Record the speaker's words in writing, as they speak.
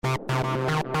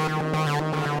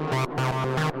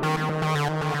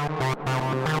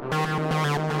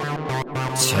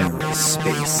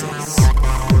TerraSpaces.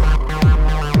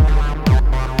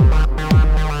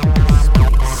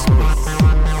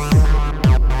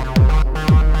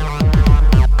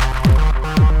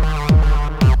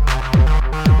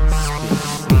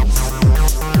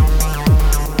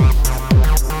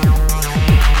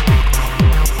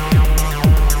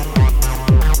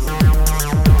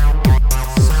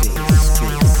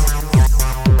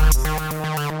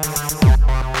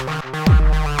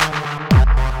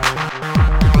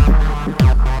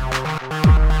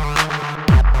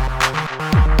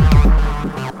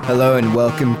 Hello and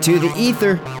welcome to The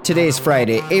Ether. Today is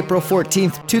Friday, April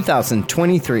 14th,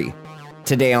 2023.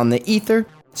 Today on The Ether,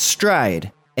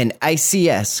 Stride and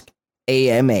ICS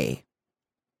AMA.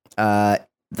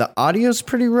 The audio's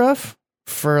pretty rough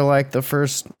for like the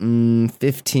first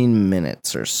 15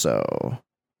 minutes or so.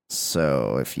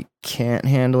 So if you can't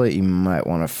handle it, you might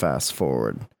want to fast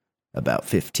forward about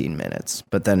 15 minutes.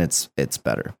 But then it's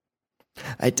better.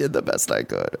 I did the best I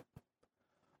could.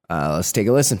 Let's take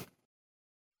a listen.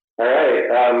 All right,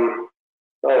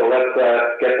 so let's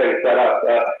get things set up.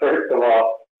 First of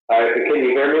all, can you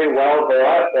hear me well,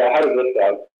 Bharat? How does this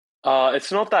sound?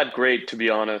 It's not that great, to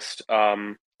be honest.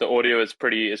 The audio is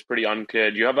pretty unclear.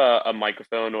 Do you have a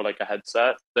microphone or like a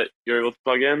headset that you're able to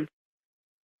plug in?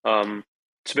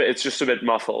 It's just a bit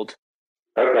muffled.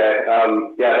 Okay,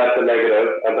 yeah, that's a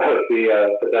negative about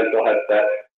the potential headset.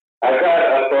 I've got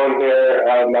a phone here.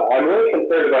 I'm really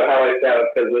concerned about how I sound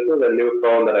because this is a new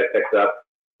phone that I picked up.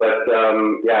 But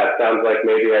yeah, it sounds like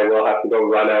maybe I will have to go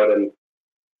run out and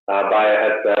buy a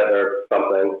headset or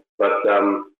something. But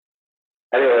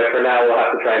anyway, for now, we'll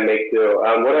have to try and make do.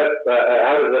 How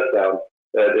does this sound?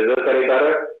 Is this any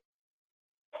better?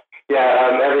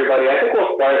 Yeah, everybody, I think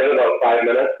we'll start in about 5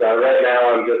 minutes. Right now,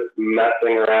 I'm just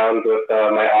messing around with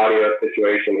my audio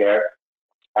situation here.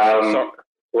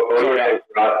 What do you think,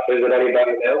 Ross? Is it any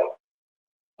better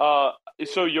now?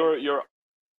 So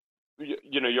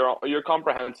you're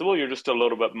comprehensible. You're just a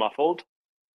little bit muffled.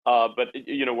 But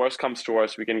worst comes to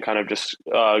worst, we can kind of just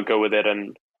go with it,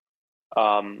 and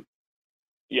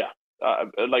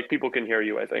like people can hear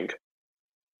you, I think.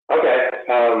 Okay.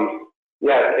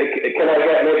 Yeah. Can I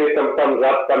get maybe some thumbs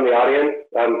up from the audience?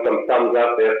 Some thumbs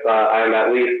up if I'm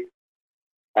at least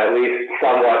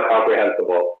somewhat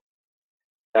comprehensible.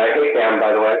 Hey Cam,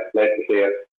 by the way, nice to see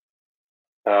you.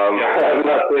 I'm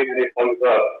not seeing any thumbs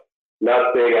up.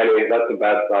 Not seeing any. That's a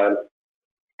bad sign.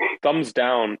 Thumbs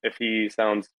down if he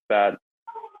sounds bad.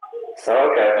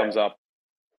 Okay. Thumbs up.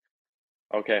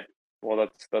 Okay. Well,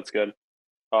 that's good.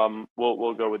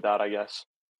 We'll go with that, I guess.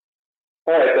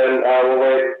 All right, then we'll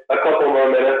wait a couple more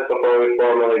minutes before we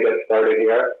formally get started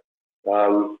here.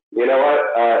 You know what?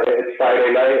 It's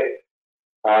Friday night.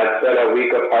 It's been a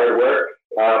week of hard work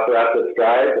for us at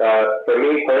Stride. For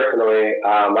me personally,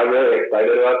 I'm really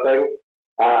excited about things.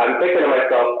 I'm thinking to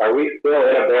myself, are we still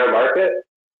in a bear market?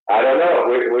 I don't know.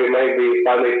 We may be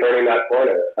finally turning that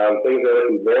corner. Things are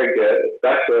looking very good,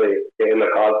 especially in the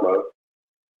cosmos.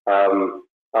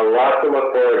 A lot to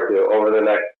look forward to over the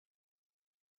next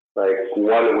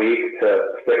 1 week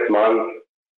to 6 months.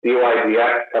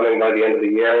 DYDX coming by the end of the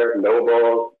year.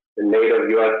 Noble, the native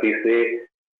USDC.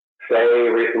 Say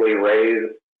recently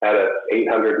raised at an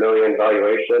 $800 million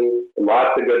valuation.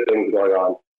 Lots of good things going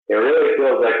on. It really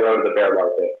feels like we're out of the bear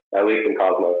market, at least in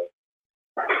Cosmos.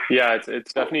 Yeah,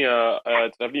 it's definitely a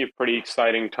pretty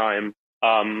exciting time.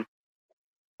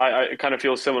 I kind of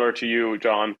feel similar to you,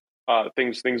 John.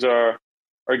 Things are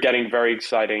getting very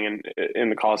exciting in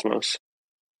the Cosmos.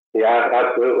 Yeah,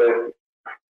 absolutely.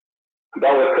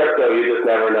 But with crypto, you just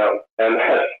never know, and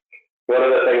that's one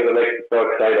of the things that makes it so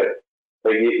exciting.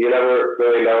 Like you never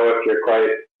really know if you're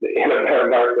quite in a bear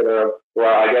market or,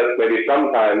 well, I guess maybe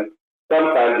sometimes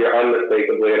you're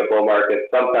unmistakably in a bull market.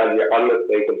 Sometimes you're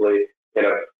unmistakably in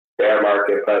a bear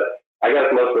market. But I guess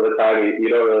most of the time you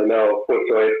don't really know which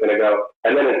way it's going to go.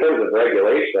 And then in terms of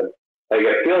regulation,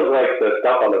 it feels like the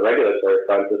stuff on the regulatory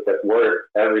front just gets worse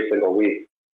every single week.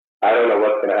 I don't know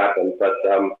what's going to happen, but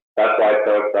that's why it's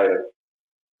so exciting.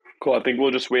 Cool. I think we'll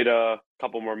just wait a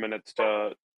couple more minutes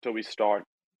till we start.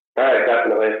 All right,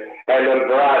 definitely. And then,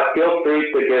 Bharat, feel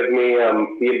free to give me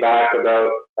feedback about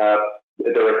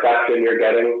the reception you're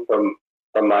getting from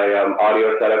my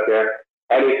audio setup here.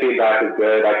 Any feedback is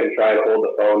good. I can try and hold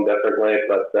the phone differently,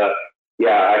 but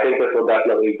yeah, I think this will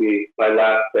definitely be my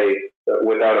last space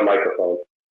without a microphone.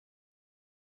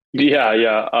 Yeah,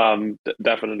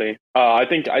 definitely. I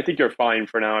think you're fine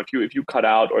for now. If you cut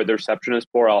out or the reception is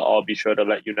poor, I'll be sure to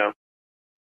let you know.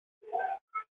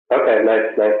 Okay,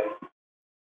 nice.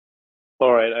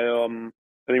 All right. I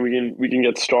think we can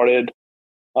get started.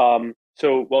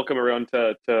 So welcome everyone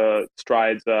to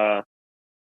Stride's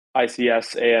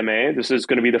ICS AMA. This is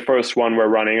going to be the first one we're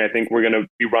running. I think we're going to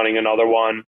be running another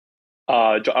one.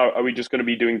 Are we just going to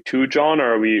be doing two, John,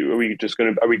 or are we going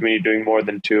to be doing more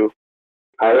than two?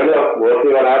 I don't know. We'll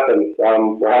see what happens.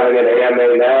 We're having an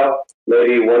AMA now.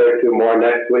 Maybe one or two more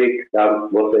next week.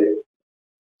 We'll see.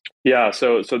 Yeah.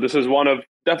 So this is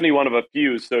definitely one of a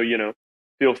few. So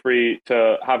feel free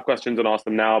to have questions and ask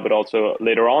them now, but also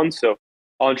later on. So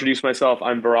I'll introduce myself.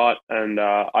 I'm Virat, and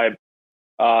I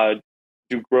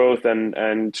do growth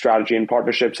and strategy and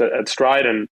partnerships at Stride,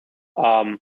 and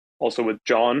also with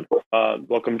John.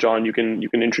 Welcome, John. You can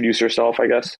introduce yourself, I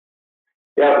guess.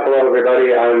 Yeah, hello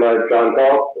everybody. I'm John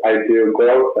Galt. I do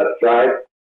growth at Stride.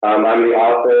 I'm the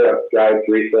author of Stride's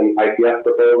recent ICS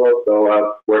proposal,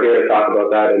 so we're here to talk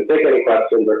about that and take any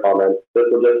questions or comments. This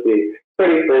will just be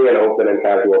pretty free and open and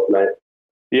casual tonight.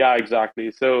 Yeah,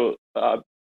 exactly. So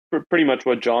pretty much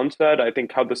what John said. I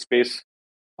think how the space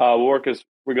will work is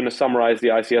we're going to summarize the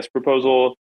ICS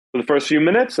proposal for the first few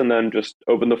minutes and then just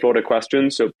open the floor to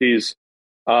questions. So please,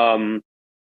 don't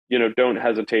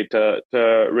hesitate to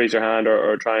raise your hand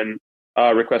or try and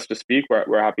request to speak.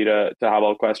 We're happy to have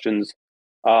all questions.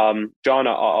 John,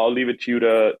 I'll leave it to you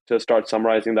to start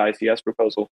summarizing the ICS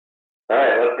proposal. All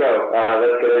right, let's go.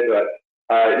 Let's get into it.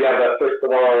 But first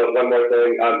of all, one more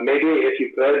thing. Maybe if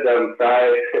you could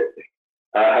try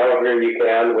however you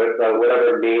can with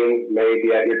whatever means may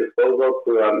be at your disposal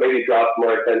to maybe draw some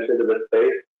more attention to this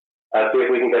space. See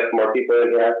if we can get some more people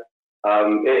in here.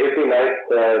 It'd be nice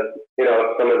to,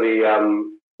 some of the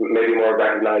maybe more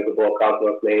recognizable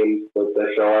Cosmos names would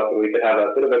show up, and we could have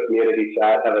a bit of a community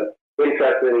chat, have an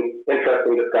interesting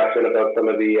discussion about some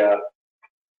of the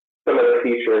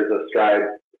features of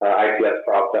Stride ICS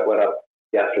props that went up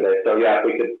yesterday. So yeah, if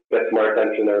we could get some more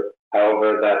attention or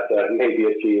however that may be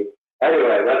achieved.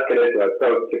 Anyway, let's get into it.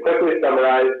 So to quickly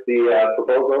summarize the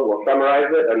proposal, we'll summarize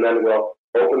it and then we'll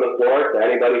open the floor to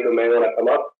anybody who may want to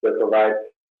come up to provide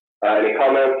any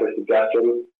comments or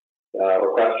suggestions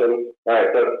or questions. All right,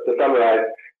 so to summarize,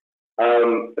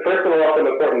 first of all,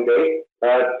 some important dates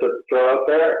to throw out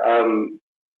there.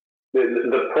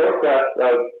 The process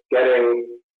of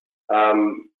getting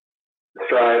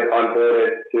Stride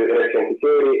onboarded to interchain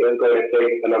security is going to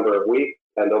take a number of weeks,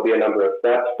 and there'll be a number of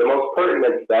steps. The most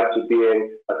pertinent steps would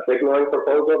being a signaling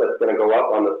proposal that's going to go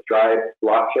up on the Stride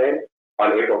blockchain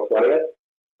on April 20th.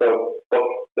 So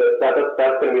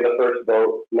that's going to be the first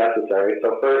vote necessary.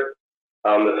 So first,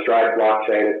 the Stride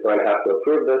blockchain is going to have to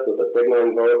approve this with a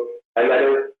signaling vote, and that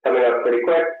is coming up pretty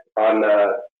quick on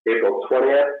April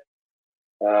 20th.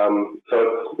 So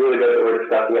it's really good that we're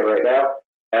discussing it right now.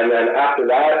 And then after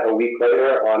that, a week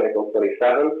later, on April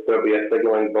 27th, there'll be a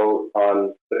signaling vote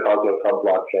on the Cosmos Hub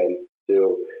blockchain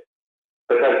to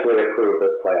potentially approve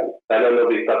this plan. And then there'll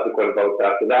be subsequent votes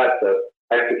after that to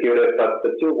execute it. But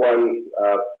the two ones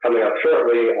coming up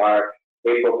shortly are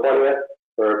April 20th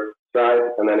for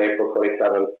Stride and then April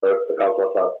 27th for the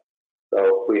Cosmos Hub.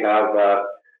 So we have,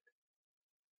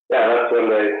 that's when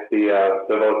the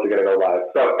votes are going to go live.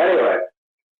 So anyway,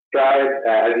 Stride,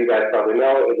 as you guys probably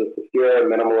know, is a secure,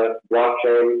 minimalist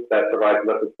blockchain that provides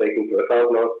liquid staking to the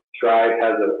Cosmos. Stride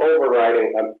has an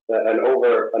overwhelming,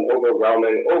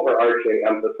 overarching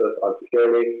emphasis on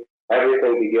security.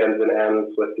 Everything begins and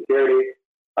ends with security.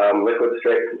 Liquid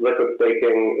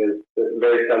staking is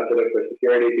very sensitive for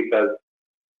security because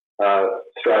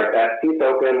Stride ST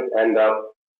tokens end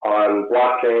up on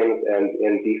blockchains and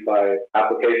in DeFi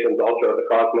applications all throughout the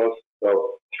Cosmos.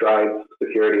 So Stride's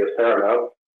security is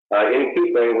paramount. In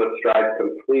keeping with Stride's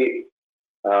complete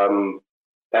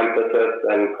emphasis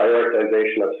and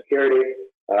prioritization of security,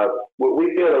 we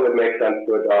feel it would make sense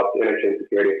to adopt interchain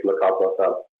security from the Cosmos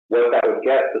Hub. What that would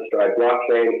get the Stride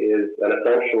blockchain is an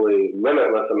essentially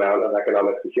limitless amount of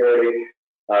economic security.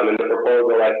 In the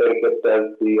proposal, I think it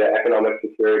says the economic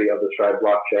security of the Stride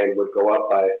blockchain would go up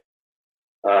by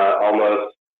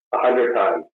almost 100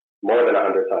 times, more than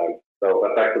 100 times. So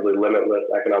effectively limitless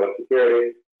economic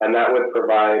security. And that would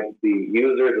provide the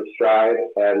users of Stride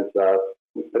and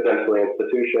potentially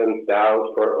institutions,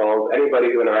 DAOs, protocols,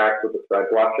 anybody who interacts with the Stride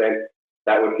blockchain,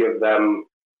 that would give them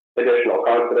additional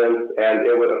confidence, and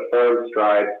it would affirm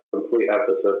Stride's complete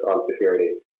emphasis on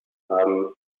security.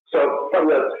 So from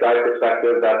the Stride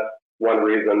perspective, that's one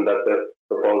reason that this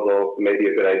proposal may be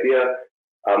a good idea.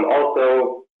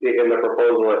 Also, in the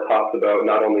proposal, it talks about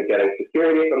not only getting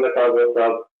security from the Cosmos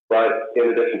Hub, but in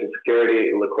addition to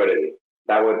security, liquidity.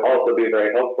 That would also be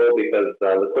very helpful because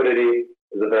liquidity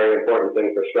is a very important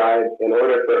thing for Stride. In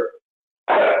order for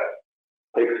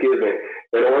excuse me,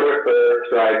 in order for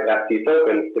Stride's FT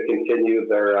tokens to continue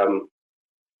their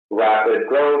rapid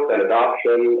growth and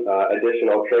adoption,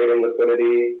 additional trading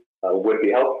liquidity would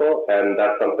be helpful, and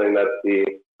that's something that the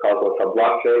Cosmos Hub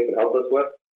blockchain can help us with.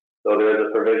 So there is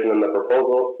a provision in the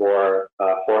proposal for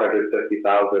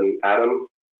 450,000 atoms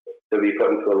to be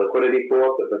put into a liquidity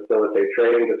pool to facilitate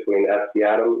trading between ST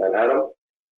Atom and Atom.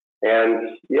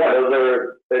 And yeah, those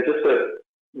are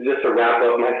just to wrap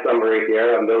up my summary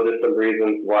here. Those are some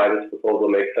reasons why this proposal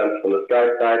makes sense from the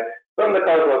Stride side. From the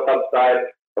Cosmos Hub side,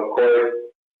 of course,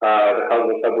 the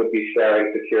Cosmos Hub would be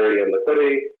sharing security and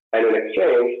liquidity, and in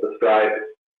exchange, the Stride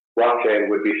blockchain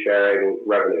would be sharing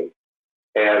revenue.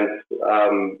 And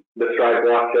the Stride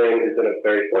blockchain is in a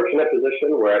very fortunate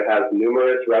position where it has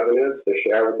numerous revenues to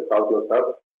share with the Cosmos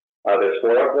Hub. There's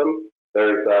 4 of them.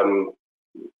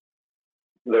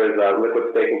 There's liquid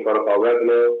staking protocol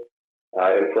revenue,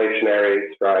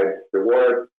 inflationary Stride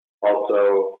reward,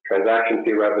 also transaction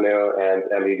fee revenue, and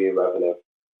MEV revenue.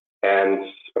 And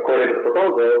according to the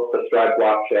proposal, the Stride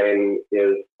blockchain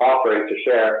is offering to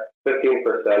share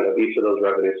 15% of each of those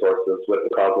revenue sources with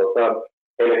the Cosmos Hub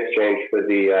in exchange for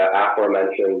the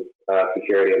aforementioned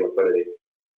security and liquidity.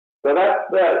 So that's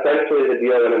essentially the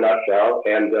deal in a nutshell.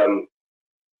 And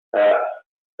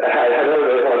I don't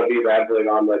really want to be rambling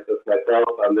on like this myself.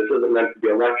 This isn't meant to be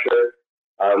a lecture.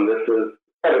 This is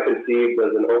kind of conceived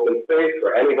as an open space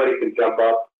where anybody can jump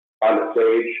up on the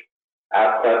stage,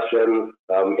 ask questions,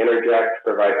 interject,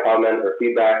 provide comment or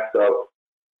feedback. So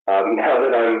now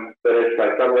that I'm finished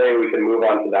my summary, we can move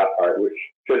on to that part, which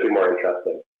should be more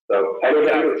interesting. So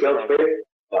anybody who feels free.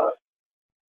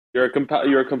 You're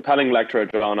a compelling lecturer,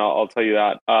 John. I'll tell you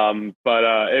that. But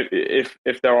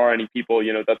if there are any people,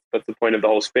 that's the point of the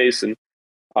whole space, and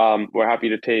we're happy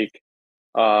to take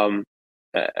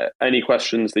any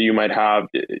questions that you might have,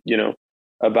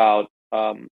 about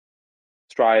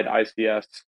Stride, ICS,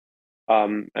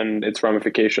 and its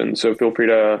ramifications. So feel free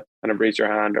to kind of raise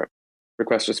your hand or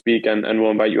request to speak, and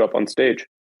we'll invite you up on stage.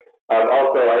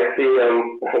 Also, I see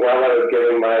while I was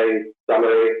giving my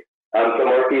summary, some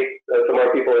more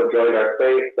people have joined our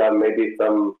space. Maybe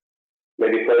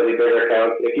slightly bigger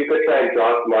accounts. If you could try and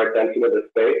draw some more attention to the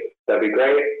space, that'd be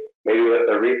great. Maybe with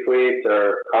a retweet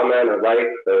or comment or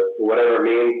likes or whatever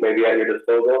means maybe at your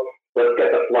disposal. Let's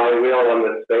get the flywheel on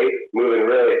this space moving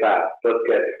really fast. Let's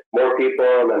get more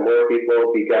people and then more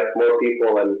people beget more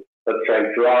people, and let's try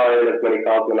and draw in as many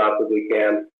cosmonauts as we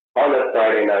can on this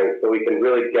Friday night so we can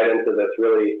really get into this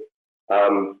really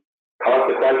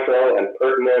consequential and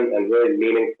pertinent and really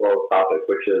meaningful topic,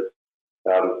 which is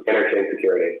interchain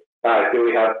security. I see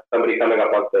we have somebody coming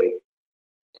up on stage.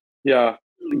 Yeah,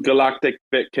 Galactic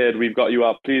Bit Kid, we've got you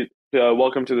up. Please,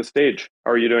 welcome to the stage.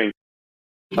 How are you doing?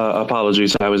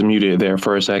 Apologies, I was muted there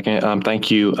for a second.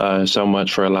 Thank you so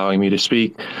much for allowing me to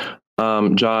speak.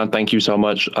 John, thank you so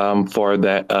much for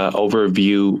that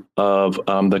overview of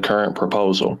the current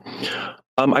proposal.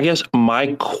 I guess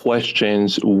my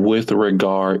questions with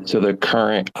regard to the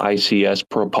current ICS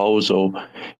proposal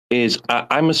is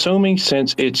I'm assuming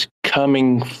since it's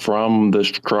coming from the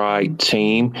Stride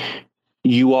team,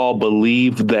 you all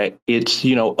believe that it's,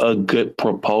 a good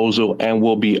proposal and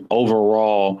will be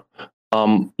overall,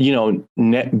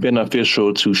 net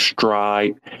beneficial to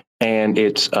Stride and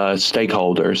its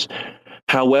stakeholders.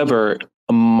 However,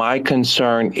 my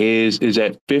concern is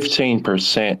that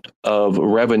 15% of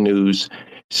revenues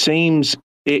seems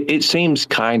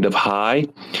kind of high,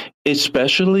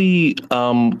 especially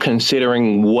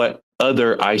considering what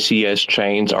other ICS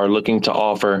chains are looking to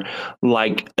offer,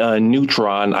 like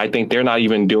Neutron. I think they're not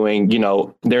even doing,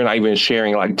 they're not even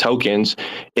sharing like tokens.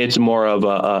 It's more of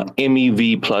a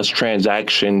MEV plus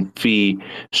transaction fee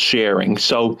sharing.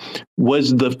 So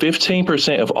was the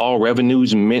 15% of all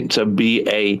revenues meant to be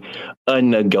a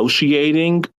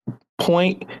negotiating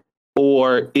point?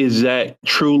 Or is that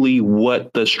truly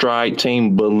what the Stride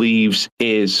team believes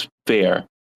is fair?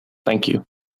 Thank you.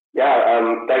 Yeah,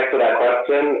 thanks for that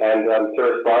question. And to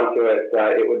respond to it,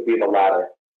 it would be the latter.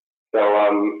 So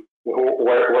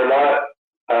we're not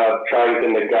trying to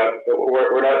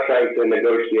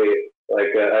negotiate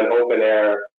like an open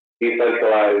air,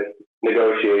 decentralized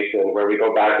negotiation where we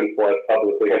go back and forth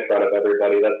publicly in front of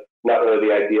everybody. That's not really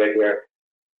the idea here.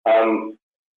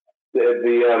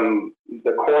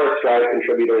 The core Stride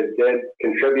contributors did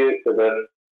contribute to this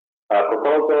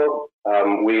proposal.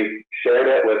 We've shared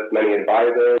it with many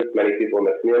advisors, many people in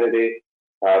the community.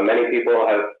 Many people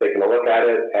have taken a look at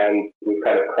it, and we've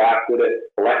kind of crafted it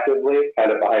collectively,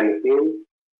 kind of behind the scenes.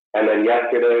 And then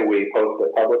yesterday we posted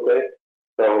it publicly.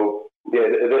 So yeah,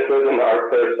 this isn't our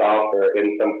first offer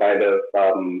in some kind of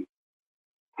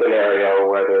scenario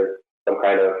where there's some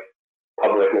kind of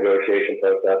public negotiation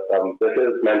process. This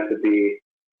is meant to be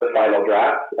the final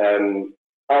draft, and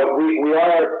we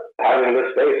are having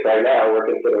this space right now. We're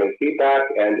considering feedback,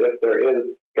 and if there is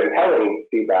compelling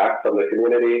feedback from the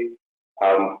community,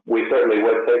 we certainly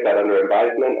would take that under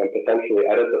advisement and potentially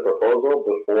edit the proposal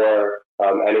before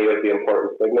any of the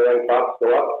important signaling prompts go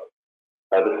up,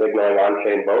 the signaling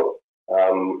on-chain vote.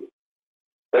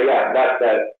 But yeah, that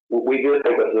said, we do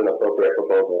think this is an appropriate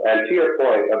proposal. And to your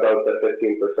point about the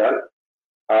 15%,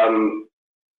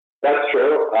 that's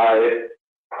true. It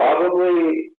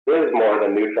probably is more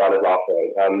than Neutron is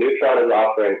offering. Neutron is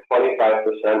offering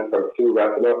 25% from two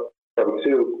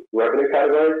revenue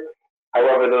categories.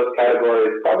 However, those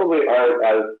categories probably aren't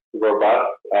as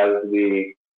robust as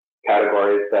the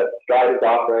categories that Stride is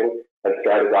offering, and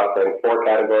Stride is offering 4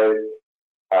 categories.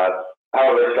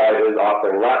 However, Stride is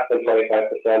offering less than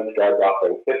 25%, Stride is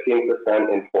offering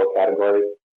 15% in 4 categories.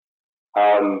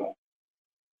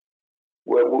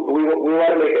 We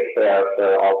want to make it fair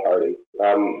for all parties.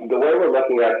 The way we're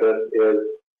looking at this is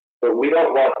that we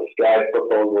don't want the Stride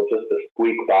proposal just to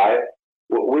squeak by.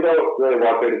 We don't really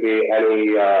want there to be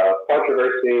any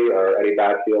controversy or any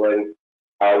bad feelings.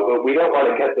 But we don't want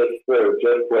to get this through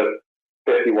just with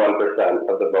 51%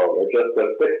 of the vote or just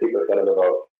with 60% of the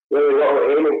vote. Really, what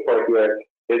we're aiming for here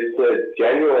is to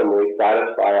genuinely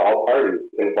satisfy all parties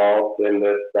involved in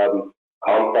this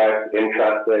complex,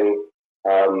 interesting,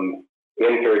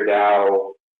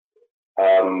 inter-DAO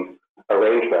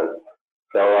arrangement.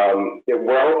 So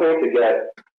we're hoping to get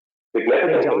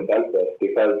significant consensus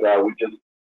because we just,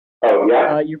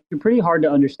 you're pretty hard to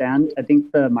understand. I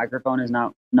think the microphone is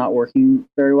not working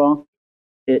very well.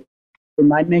 It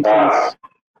might make sense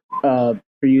for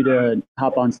you to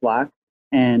hop on Slack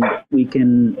and we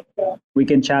can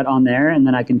chat on there, and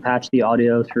then I can patch the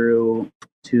audio through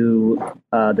to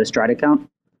the Stride account.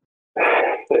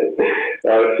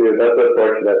 Oh, shoot, that's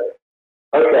unfortunate.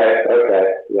 Okay,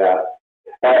 yeah.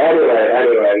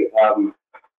 Anyway,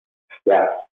 yeah.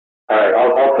 All right,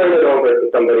 I'll turn it over to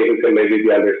somebody who can maybe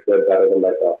be understood better than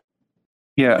myself.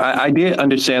 Yeah, I did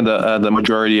understand the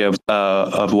majority of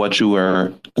what you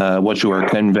were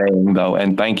conveying, though,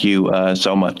 and thank you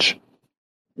so much.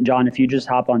 John, if you just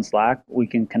hop on Slack, we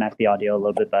can connect the audio a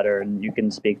little bit better, and you can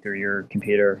speak through your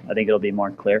computer. I think it'll be more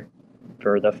clear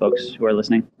for the folks who are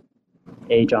listening.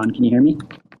 Hey, John, can you hear me?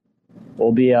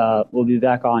 We'll be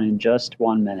back on in just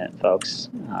 1 minute, folks.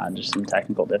 Just some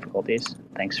technical difficulties.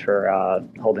 Thanks for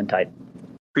holding tight.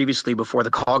 Previously, before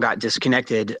the call got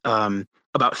disconnected,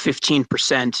 about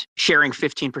 15%, sharing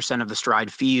 15% of the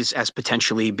Stride fees as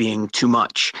potentially being too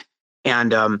much.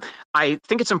 And I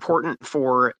think it's important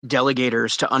for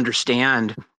delegators to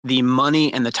understand the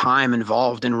money and the time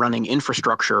involved in running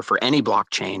infrastructure for any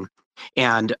blockchain.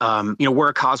 And, we're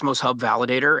a Cosmos Hub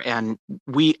validator, and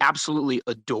we absolutely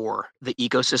adore the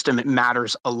ecosystem. It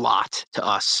matters a lot to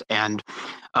us. And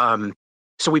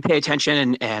so we pay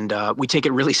attention and we take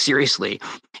it really seriously.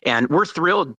 And we're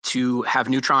thrilled to have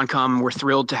Neutron come. We're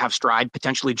thrilled to have Stride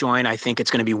potentially join. I think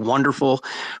it's going to be wonderful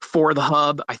for the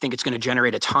hub. I think it's going to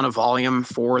generate a ton of volume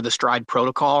for the Stride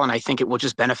protocol, and I think it will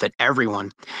just benefit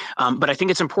everyone. But I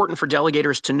think it's important for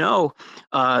delegators to know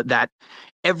that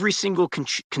every single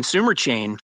consumer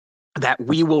chain that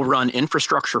we will run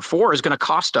infrastructure for is going to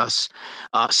cost us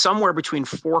somewhere between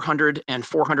 $400 and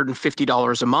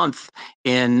 $450 a month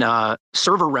in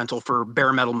server rental for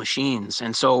bare metal machines.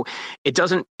 And so it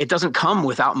doesn't come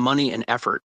without money and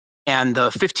effort. And the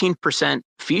 15%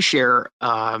 fee share,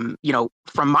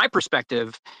 from my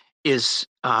perspective, is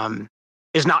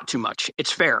not too much.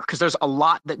 It's fair because there's a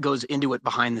lot that goes into it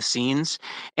behind the scenes.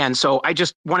 And so I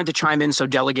just wanted to chime in so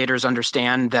delegators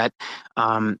understand that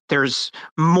there's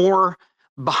more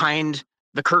behind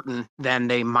the curtain than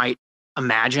they might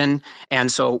imagine.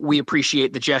 And so we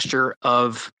appreciate the gesture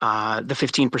of the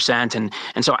 15%.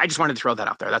 And so I just wanted to throw that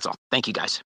out there. That's all. Thank you,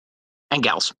 guys and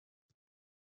gals.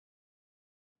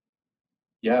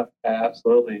 Yeah,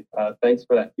 absolutely. Thanks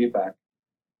for that feedback.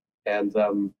 And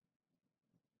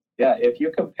yeah, if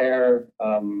you compare,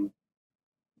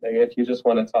 if you just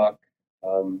want to talk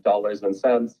dollars and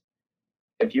cents,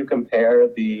 if you compare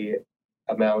the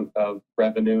amount of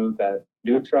revenue that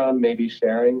Neutron may be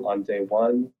sharing on day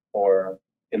one or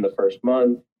in the first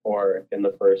month or in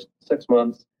the first 6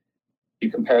 months,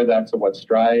 you compare that to what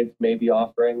Stride may be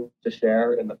offering to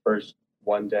share in the first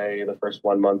 1 day, the first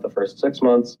 1 month, the first 6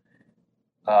 months.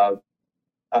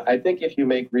 I think if you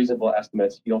make reasonable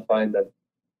estimates, you'll find that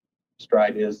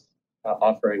Stride is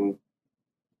offering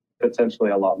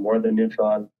potentially a lot more than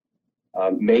Neutron.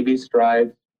 Maybe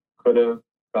Stride could have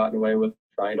gotten away with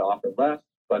trying to offer less,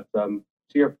 but to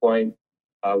your point,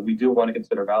 we do want to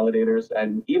consider validators.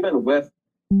 And even with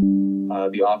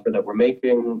the offer that we're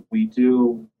making, we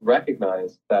do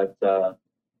recognize that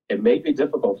it may be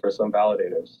difficult for some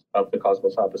validators of the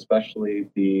Cosmos Hub, especially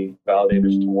the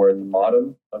validators toward the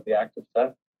bottom of the active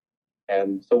set.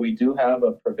 And so we do have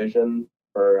a provision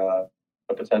for a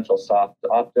potential soft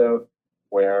opt-out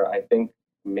where I think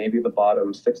maybe the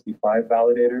bottom 65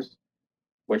 validators,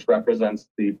 which represents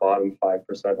the bottom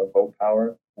 5% of vote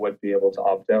power, would be able to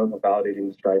opt out of validating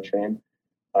the Stride chain.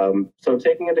 So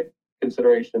taking into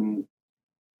consideration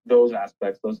those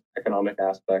aspects, those economic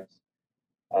aspects,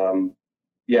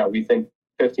 yeah, we think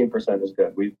 15% is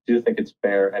good. We do think it's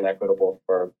fair and equitable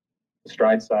for the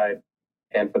Stride side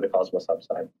and for the Cosmos Hub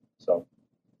side. So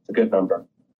it's a good number.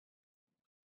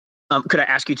 Could I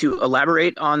ask you to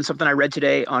elaborate on something I read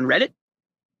today on Reddit?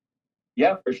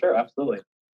 Yeah, for sure. Absolutely.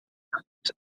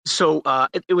 So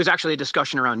it was actually a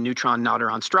discussion around Neutron, not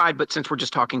around Stride, but since we're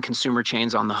just talking consumer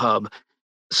chains on the hub,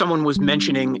 someone was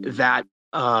mentioning that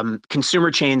consumer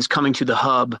chains coming to the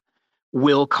hub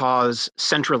will cause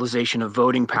centralization of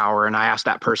voting power. And I asked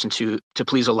that person to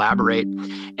please elaborate.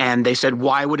 And they said,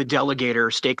 why would a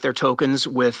delegator stake their tokens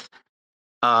with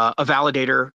a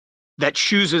validator that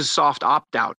chooses soft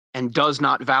opt-out and does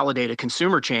not validate a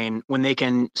consumer chain when they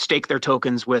can stake their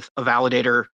tokens with a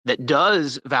validator that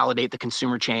does validate the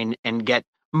consumer chain and get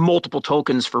multiple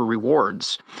tokens for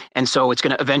rewards? And so it's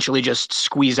going to eventually just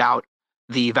squeeze out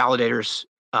the validators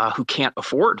who can't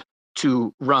afford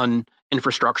to run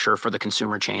infrastructure for the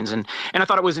consumer chains. And I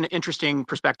thought it was an interesting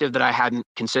perspective that I hadn't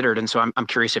considered. And so I'm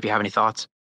curious if you have any thoughts.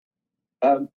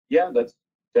 Yeah, that's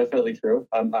definitely true.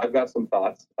 I've got some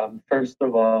thoughts. First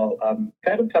of all,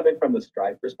 kind of coming from the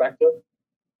Stride perspective.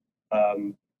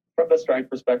 From the Stride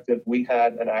perspective, we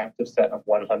had an active set of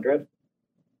 100.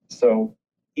 So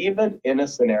even in a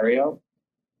scenario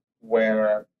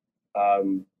where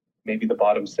maybe the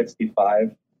bottom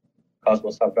 65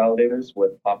 Cosmos Hub validators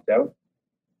would opt out,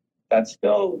 that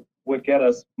still would get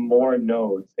us more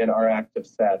nodes in our active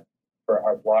set for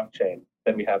our blockchain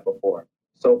than we had before.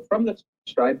 So from the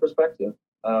Stride perspective,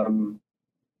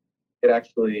 it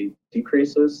actually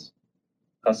decreases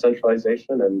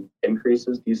centralization and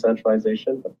increases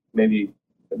decentralization. Maybe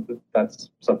that's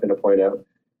something to point out.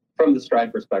 From the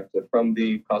Stride perspective, from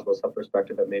the Cosmos Hub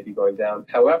perspective, it may be going down.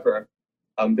 However,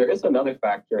 there is another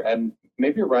factor, and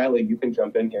maybe Riley, you can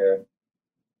jump in here.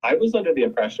 I was under the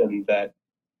impression that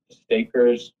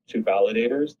stakers to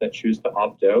validators that choose to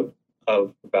opt out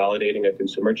of validating a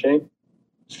consumer chain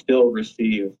still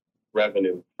receive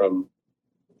revenue from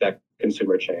that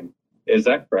consumer chain. Is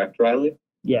that correct, Riley?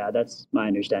 Yeah, that's my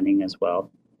understanding as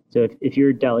well. So if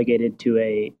you're delegated to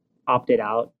a opted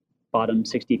out bottom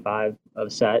 65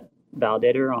 of set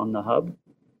validator on the hub,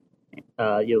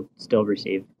 you'll still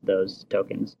receive those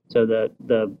tokens. So that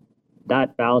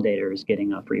validator is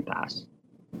getting a free pass.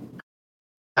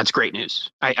 That's great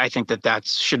news. I think that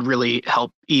should really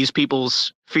help ease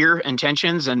people's fear and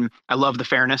tensions. And I love the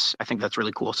fairness. I think that's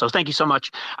really cool. So thank you so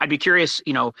much. I'd be curious,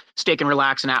 Stake and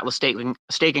Relax and Atlas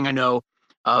staking, I know,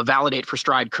 validate for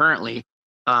Stride currently.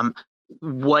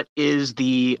 What is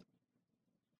the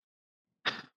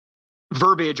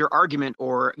verbiage or argument,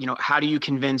 or how do you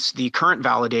convince the current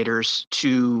validators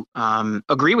to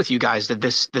agree with you guys that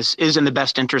this is in the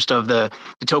best interest of the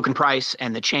token price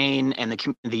and the chain and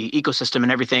the ecosystem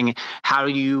and everything? How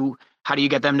do you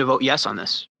get them to vote yes on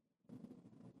this?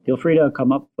 Feel free to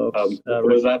come up, folks.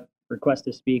 What is that? Request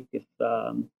to speak. If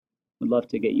we'd love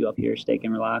to get you up here, Stake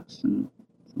and Relax, and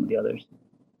some of the others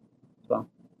as well.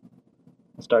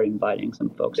 I'll start inviting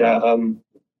some folks.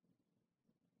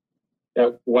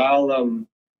 Yeah, while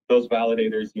those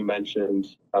validators you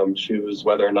mentioned choose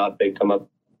whether or not they come up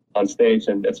on stage,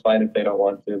 and it's fine if they don't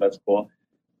want to, that's cool.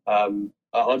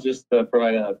 I'll just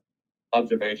provide an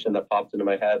observation that popped into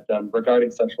my head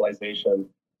regarding centralization.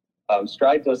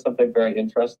 Stride does something very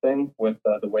interesting with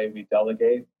the way we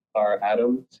delegate our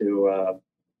Atom to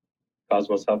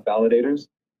Cosmos Hub validators.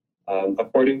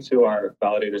 According to our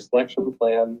validator selection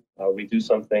plan, we do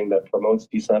something that promotes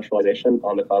decentralization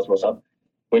on the Cosmos Hub,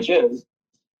 which is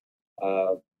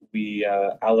we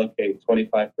allocate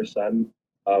 25%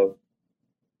 of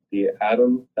the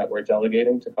Atom that we're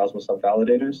delegating to Cosmos Hub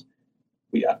validators.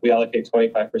 We allocate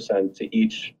 25% to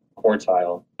each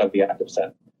quartile of the active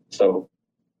set. So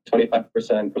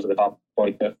 25% goes to the top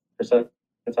 25th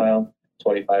percentile,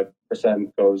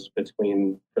 25% goes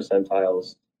between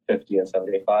percentiles 50 and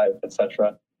 75,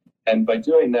 etc. And by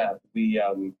doing that, we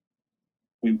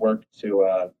work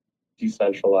to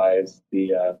decentralize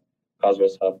the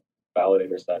Cosmos Hub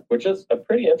validator set, which is a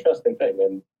pretty interesting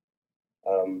thing.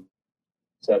 And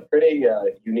it's a pretty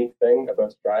unique thing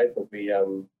about Stride that we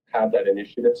have that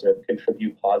initiative to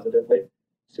contribute positively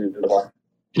to the block.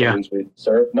 chains we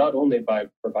serve, not only by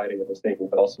providing the staking,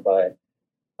 but also by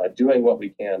doing what we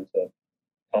can to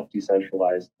help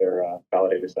decentralize their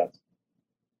validator sets.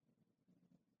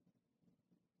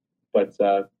 But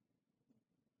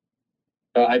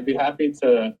I'd be happy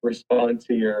to respond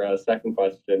to your second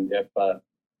question. If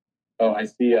I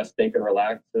see Stake and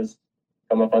Relax has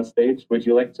come up on stage. Would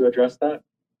you like to address that?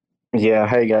 Yeah,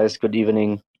 hi guys, good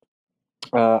evening.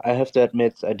 I have to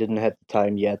admit I didn't have the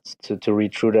time yet to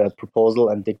read through the proposal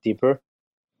and dig deeper,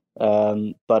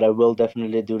 but I will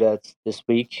definitely do that this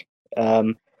week.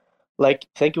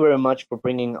 Thank you very much for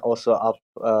bringing also up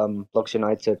Blocks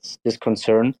United's this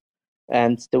concern.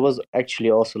 And there was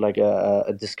actually also like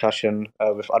a discussion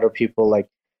with other people, like,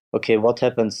 okay, what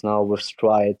happens now with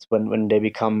Stride when they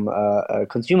become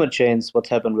consumer chains? What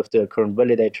happened with the current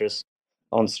validators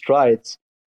on Stride?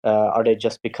 Are they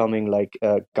just becoming like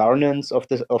governance of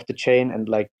the chain? And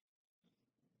like,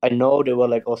 I know there were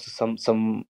like also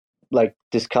some like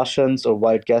discussions or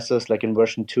wild guesses, like in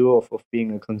version 2 of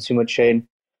being a consumer chain.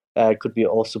 Could be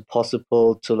also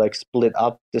possible to like split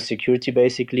up the security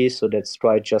basically, so that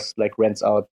Stride just like rents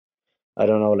out, I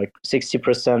don't know, like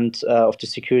 60% of the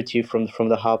security from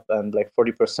the hub, and like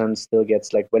 40% still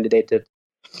gets like validated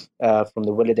from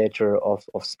the validator of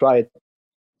Stride.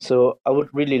 So I would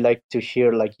really like to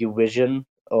hear like your vision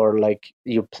or like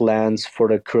your plans for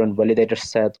the current validator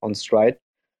set on Stride.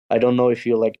 I don't know if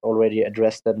you like already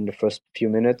addressed that in the first few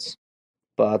minutes,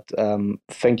 but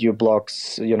thank you,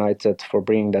 Blocks United, for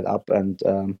bringing that up and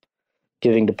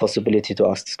giving the possibility to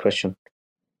ask this question.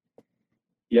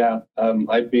 Yeah,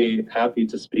 I'd be happy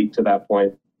to speak to that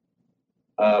point.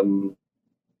 So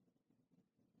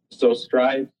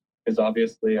Stride is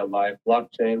obviously a live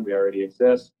blockchain. We already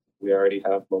exist. We already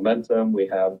have momentum. We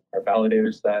have our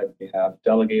validator set. We have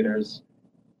delegators.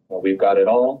 We've got it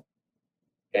all.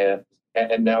 And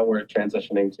now we're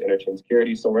transitioning to interchain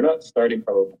security. So we're not starting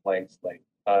from a blank slate.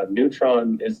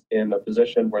 Neutron is in a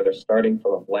position where they're starting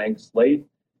from a blank slate.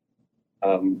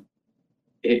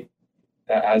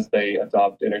 As they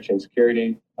adopt interchain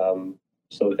security,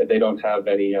 so they don't have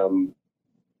anything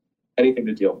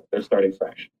to deal with. They're starting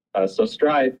fresh. So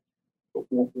Stride,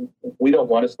 we don't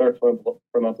want to start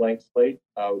from a blank slate.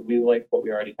 We like what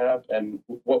we already have, and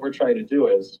what we're trying to do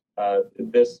is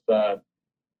this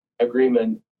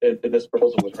agreement, this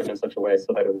proposal was written in such a way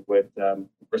so that it would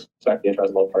respect the interests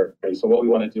of all parties. So what we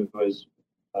want to do is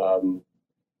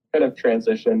kind of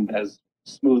transition as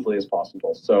smoothly as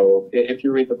possible. So if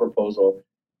you read the proposal,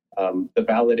 the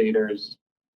validators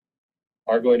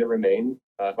are going to remain.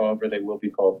 However, they will be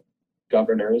called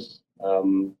governors.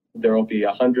 There will be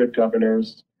 100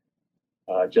 governors,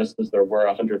 just as there were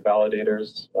 100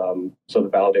 validators. So the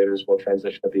validators will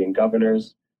transition to being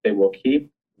governors. They will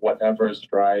keep whatever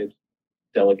Stride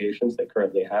delegations they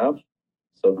currently have.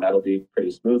 So that'll be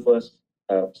pretty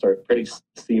pretty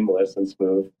seamless and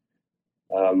smooth.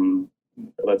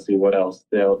 Let's see what else.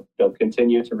 They'll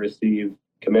continue to receive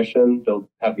commission. They'll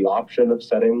have the option of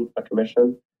setting a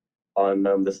commission on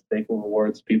the staking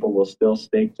rewards. People will still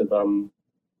stake to them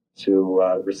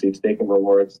to receive staking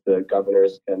rewards. The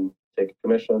governors can take a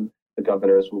commission. The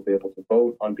governors will be able to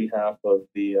vote on behalf of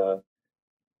the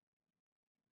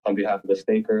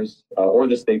stakers, or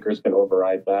the stakers can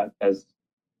override that, as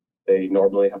they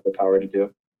normally have the power to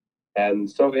do. And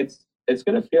so it's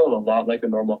going to feel a lot like a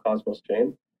normal Cosmos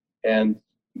chain. And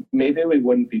maybe we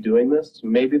wouldn't be doing this.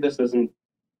 Maybe this isn't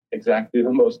exactly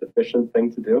the most efficient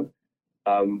thing to do.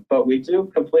 But we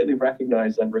do completely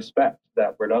recognize and respect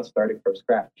that we're not starting from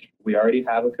scratch. We already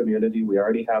have a community. We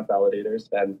already have validators.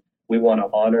 And we want to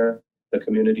honor the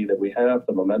community that we have,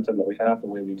 the momentum that we have, the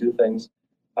way we do things.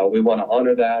 We want to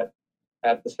honor that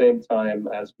at the same time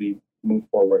as we move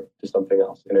forward to something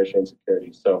else, interchain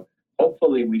security. So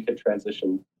hopefully we can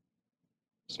transition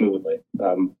smoothly.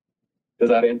 Does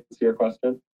that answer your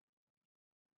question?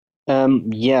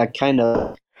 Yeah, kind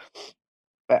of.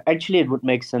 Actually, it would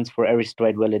make sense for every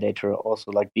Stride validator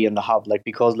also like be in the hub, like,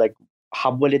 because like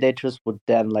hub validators would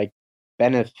then like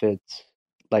benefit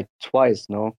like twice,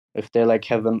 no? If they like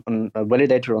have a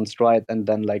validator on Stride and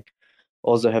then like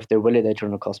also have their validator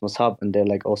on the Cosmos hub, and they're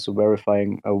like also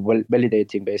verifying,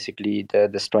 validating basically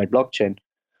the Stride blockchain,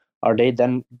 are they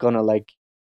then gonna like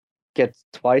get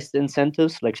twice the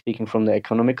incentives, like speaking from the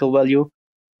economical value,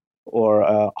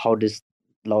 or how did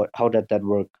that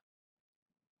work?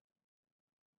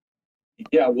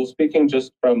 Yeah, well, speaking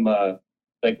just from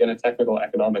like in a technical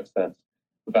economic sense,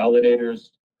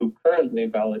 validators who currently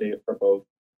validate for both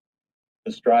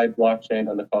the Stride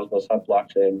blockchain and the Cosmos Hub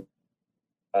blockchain,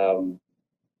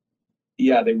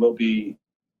 they will be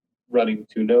running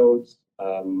two nodes.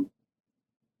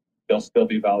 they'll still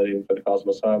be validating for the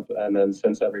Cosmos Hub. And then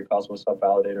since every Cosmos Hub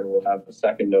validator will have a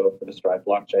second node for the Stride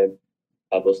blockchain,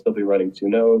 they'll still be running 2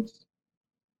 nodes.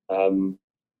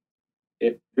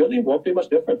 It really won't be much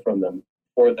different from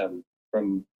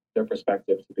their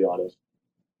perspective, to be honest.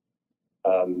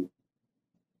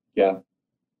 Yeah.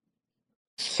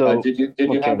 So did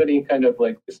you have any kind of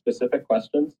like specific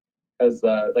questions? Because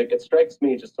like it strikes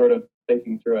me, just sort of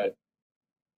thinking through it,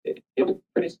 it was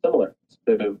pretty similar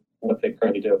to what they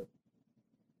currently do.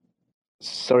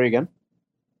 Sorry again.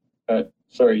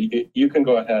 Sorry, you can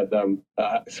go ahead.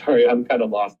 Sorry, I'm kind of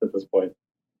lost at this point.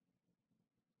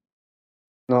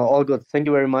 No, all good. Thank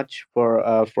you very much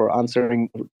for answering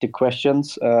the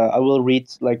questions. I will read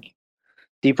like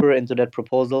deeper into that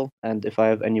proposal, and if I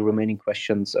have any remaining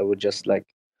questions, I would just like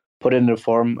put in the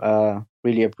form.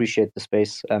 Really appreciate the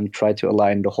space and try to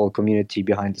align the whole community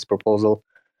behind this proposal.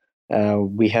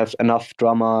 We have enough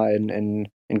drama in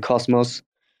Cosmos,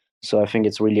 so I think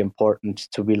it's really important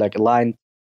to be like aligned,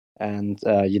 and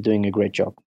you're doing a great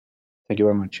job. Thank you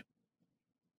very much.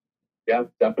 Yeah,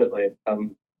 definitely.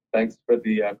 Thanks for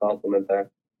the compliment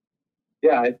there.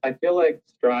 Yeah, I feel like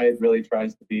Stride really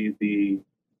tries to be the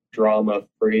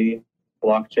drama-free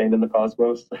blockchain in the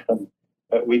Cosmos.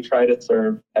 We try to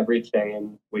serve every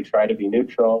chain. We try to be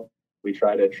neutral. We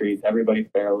try to treat everybody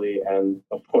fairly and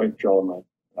avoid drama,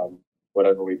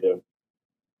 whatever we do.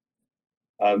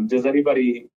 Does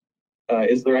anybody,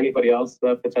 is there anybody else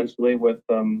potentially with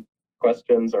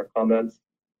questions or comments?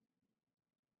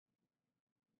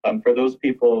 For those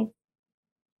people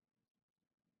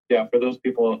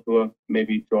who have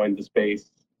maybe joined the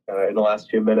space in the last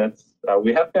few minutes,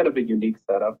 we have kind of a unique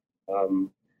setup.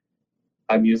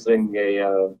 I'm using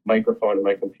a microphone in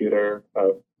my computer.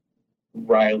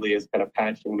 Riley is kind of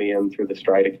patching me in through the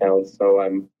Stride account, so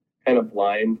I'm kind of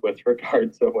blind with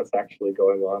regard to what's actually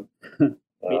going on.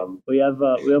 We have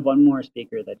one more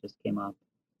speaker that just came up.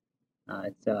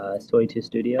 It's Soy2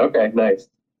 Studio. Okay, nice.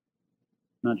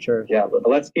 Not sure. Yeah, but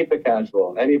let's keep it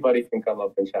casual. Anybody can come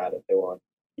up and chat if they want.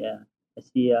 Yeah, I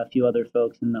see a few other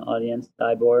folks in the audience.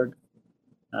 Cyborg,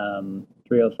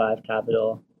 305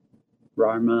 Capital,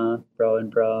 Rarma, Bro and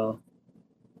Bro.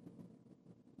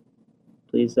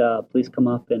 Please come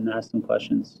up and ask some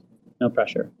questions. No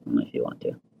pressure, only if you want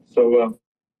to. So,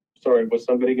 sorry, was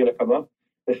somebody going to come up?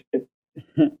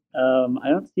 I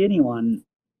don't see anyone.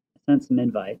 I sent some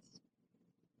invites.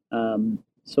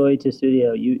 Soy2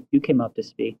 Studio, you came up to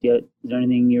speak. Is there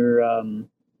anything you're, I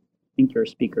think you're a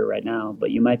speaker right now,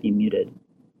 but you might be muted.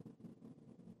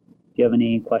 Do you have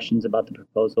any questions about the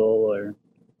proposal or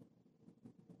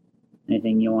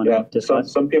anything you want to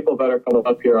discuss? Some people better come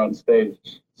up here on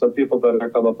stage. Some people better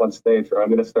come up on stage, or I'm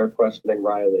going to start questioning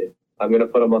Riley. I'm going to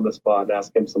put him on the spot and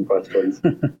ask him some questions.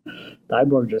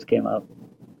 Cyborg just came up.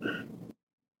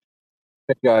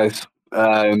 Hey guys,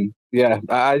 yeah,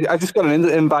 I just got an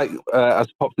invite as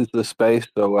I popped into the space,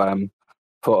 so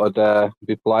thought I'd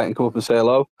be polite and come up and say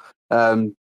hello.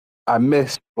 I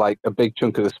missed like a big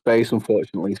chunk of the space,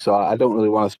 unfortunately, so I don't really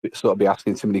want to sort of be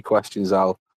asking too many questions.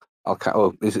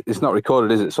 It's not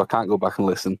recorded, is it? So I can't go back and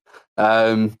listen.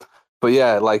 But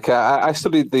yeah, like I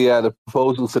studied the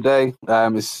proposal today.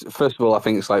 It's first of all, I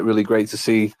think it's like really great to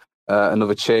see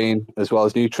another chain as well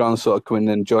as Neutron sort of coming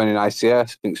and joining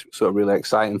ICS. I think it's sort of really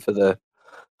exciting for the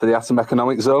Atom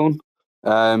Economic Zone.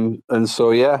 And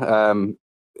so yeah,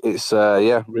 it's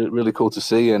really cool to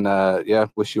see, and yeah,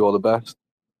 wish you all the best.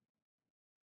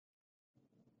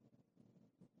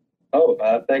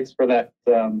 Oh, thanks for that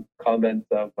comment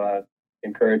of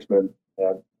encouragement.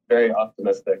 Very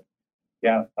optimistic.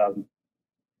 Yeah,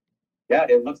 yeah.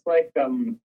 It looks like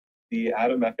the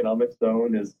Atom Economic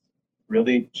Zone is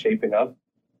really shaping up.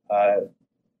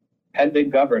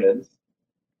 Pending governance,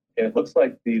 it looks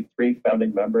like the 3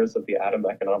 founding members of the Atom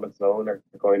Economic Zone are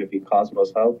going to be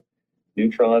Cosmos Hub,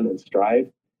 Neutron, and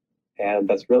Stride, and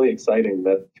that's really exciting.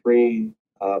 That 3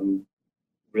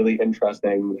 really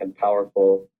interesting and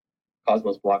powerful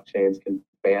Cosmos blockchains can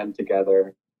band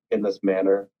together in this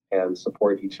manner and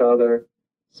support each other,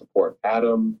 support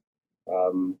Atom,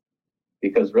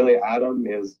 because really Atom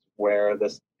is where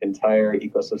this entire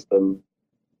ecosystem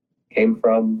came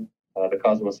from. The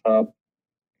Cosmos Hub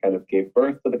kind of gave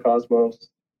birth to the Cosmos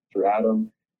through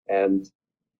Atom, and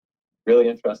really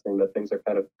interesting that things are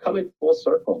kind of coming full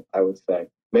circle, I would say.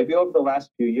 Maybe over the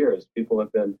last few years, people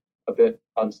have been a bit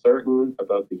uncertain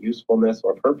about the usefulness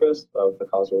or purpose of the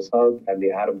Cosmos Hub and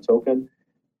the Atom token.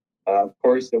 Of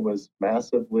course, it was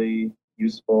massively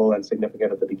useful and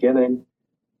significant at the beginning.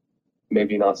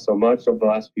 Maybe not so much over the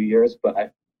last few years,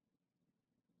 but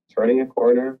turning a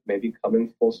corner, maybe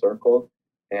coming full circle.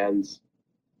 And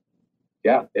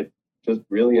yeah, just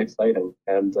really exciting.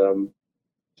 And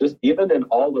just even in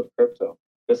all of crypto,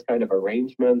 this kind of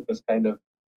arrangement, this kind of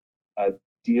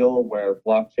deal where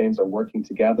blockchains are working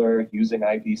together, using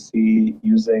IBC,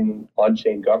 using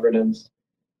on-chain governance,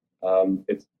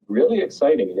 it's really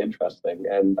exciting and interesting.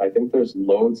 And I think there's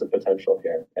loads of potential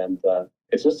here. And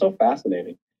it's just so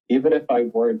fascinating. Even if I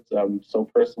weren't so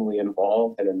personally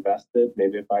involved and invested,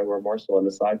 maybe if I were more so on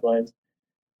the sidelines,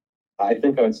 I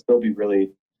think I would still be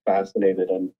really fascinated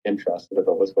and interested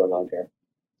about what's going on here.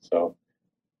 So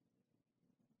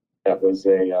that was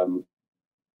a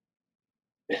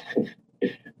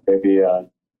maybe I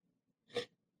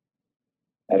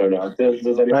don't know.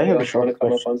 Does anybody else want to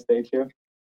come up on stage here?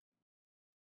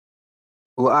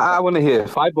 Well, I want to hear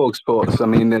Firebug Sports. I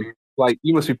mean, like,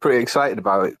 you must be pretty excited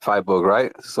about it, Firebug,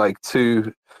 right? It's like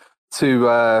two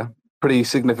pretty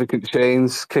significant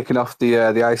chains kicking off the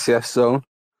ICS zone.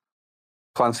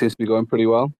 Plan seems to be going pretty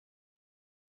well.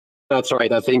 That's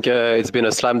right. I think it's been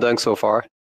a slam dunk so far.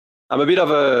 I'm a bit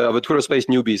of a Twitter space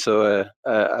newbie, so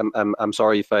I'm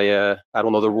sorry if I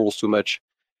don't know the rules too much.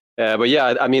 But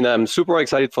yeah, I mean, I'm super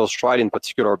excited for Stride in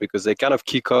particular because they kind of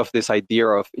kick off this idea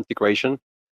of integration.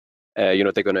 They're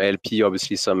going to LP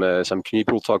obviously some community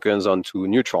pool tokens onto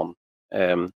Neutron,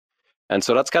 and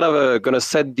so that's kind of going to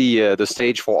set the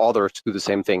stage for others to do the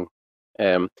same thing.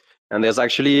 And there's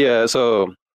actually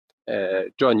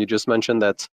John, you just mentioned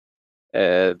that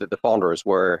the founders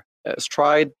were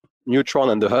Stride, Neutron,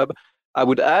 and the Hub. I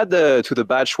would add to the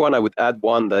batch one. I would add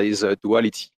one that is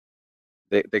Duality.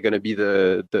 They're going to be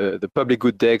the public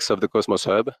good DEX of the Cosmos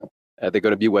Hub. They're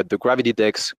going to be what the Gravity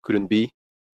DEX couldn't be.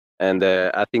 And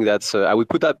I think that's I would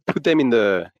put them in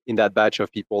that batch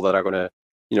of people that are going to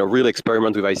really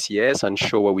experiment with ICS and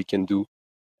show what we can do.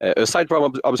 Aside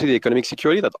from obviously the economic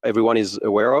security that everyone is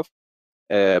aware of,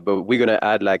 but we're going to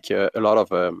add like a lot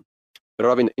of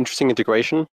interesting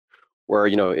integration where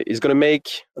it's going to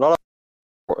make a lot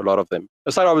of them.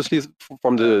 Aside obviously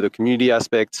from the community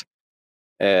aspect,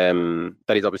 that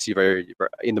is obviously very, very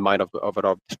in the mind of a lot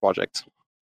of these projects.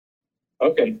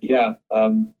 Okay, yeah.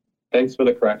 Thanks for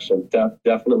the correction.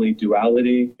 Definitely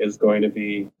Duality is going to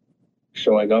be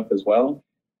showing up as well.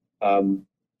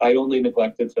 I only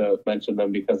neglected to mention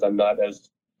them because I'm not as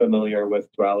familiar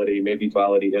with Duality. Maybe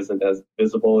Duality isn't as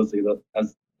visible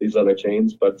as these other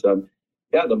chains, but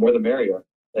yeah, the more the merrier.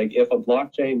 Like if a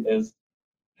blockchain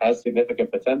has significant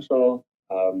potential,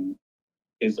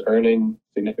 is earning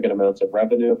significant amounts of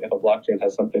revenue, if a blockchain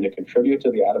has something to contribute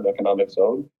to the Atom Economic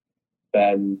Zone,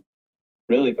 then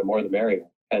really the more the merrier.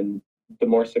 And the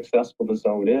more successful the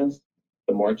zone is,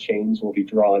 the more chains will be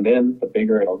drawn in, the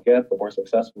bigger it'll get, the more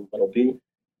successful it'll be.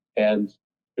 And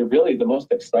really the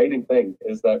most exciting thing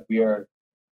is that we are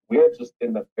just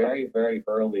in the very, very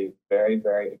early, very,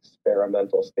 very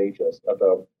experimental stages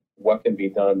about what can be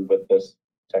done with this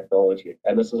technology.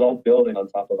 And this is all building on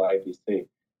top of IBC.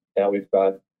 Now we've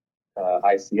got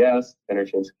ICS,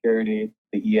 Energy and Security,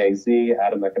 the EAZ,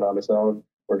 Atom Economic Zone.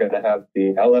 We're going to have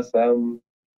the LSM,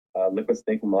 liquid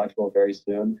staking module very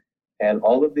soon. And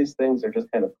all of these things are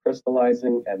just kind of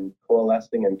crystallizing and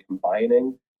coalescing and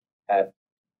combining at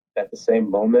the same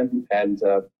moment. And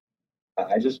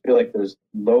I just feel like there's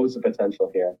loads of potential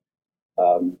here.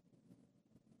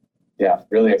 Yeah,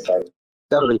 really excited.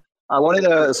 Definitely. I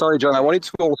wanted sorry, John, I wanted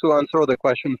to also answer the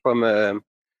question from,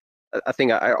 I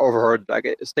think I overheard,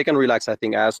 like Stake and Relax, I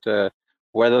think, asked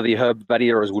whether the Hub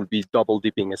validators will be double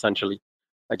dipping, essentially,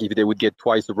 like if they would get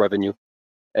twice the revenue.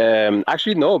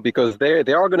 Actually, no, because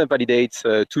they are going to validate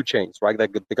two chains, right? They're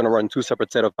going to run two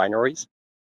separate set of binaries.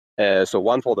 So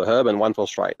one for the Hub and one for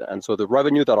Stride. And so the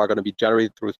revenue that are going to be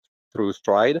generated through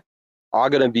Stride are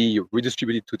going to be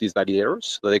redistributed to these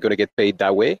validators. So they're going to get paid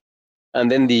that way.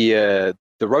 And then the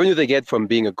revenue they get from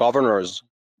being governors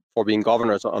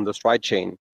on the Stride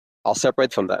chain are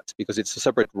separate from that because it's a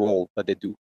separate role that they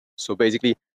do. So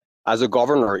basically, as a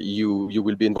governor, you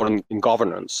will be involved in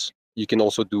governance. You can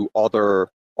also do all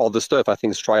the stuff. I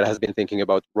think Stride has been thinking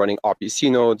about running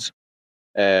RPC nodes.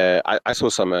 I saw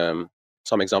some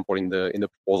example in the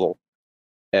proposal.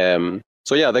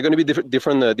 So yeah, they're going to be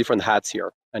different hats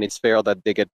here, and it's fair that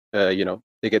they get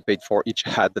they get paid for each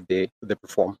hat that they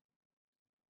perform.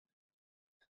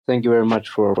 Thank you very much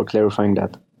for clarifying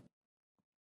that.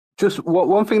 Just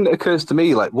one thing that occurs to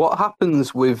me, like what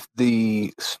happens with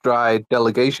the Stride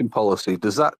delegation policy?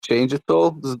 Does that change at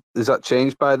all? Is that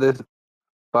changed by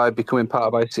becoming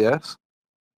part of ICS?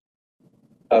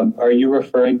 Are you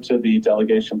referring to the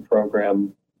delegation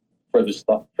program for the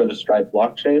Stride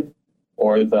blockchain,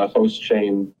 or the host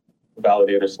chain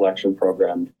validator selection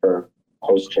program for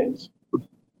host chains?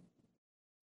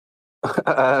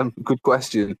 Good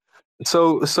question.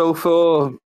 So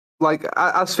for like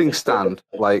as things stand,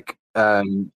 like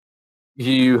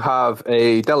you have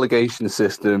a delegation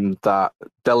system that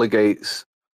delegates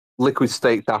liquid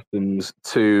staked atoms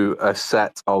to a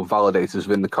set of validators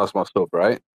within the Cosmos Hub,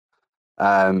 right?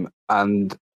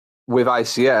 And with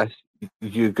ICS,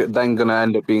 you're then going to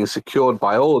end up being secured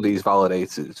by all of these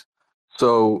validators.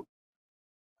 So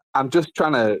I'm just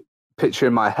trying to picture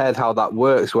in my head how that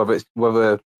works,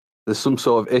 whether there's some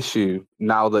sort of issue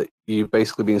now that you've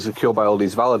basically been secured by all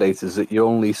these validators that you're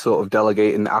only sort of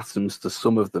delegating atoms to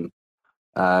some of them.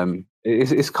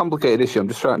 It's a complicated issue. I'm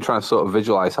just trying to sort of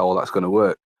visualize how all that's going to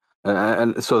work.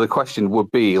 And so the question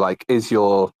would be, like, is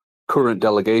your current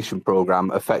delegation program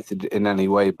affected in any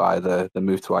way by the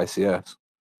move to ICS?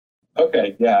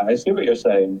 Okay, yeah, I see what you're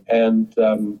saying. And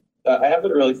I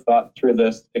haven't really thought through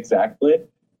this exactly,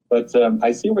 but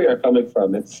I see where you're coming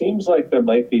from. It seems like there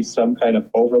might be some kind of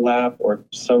overlap or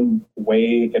some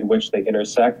way in which they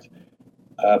intersect,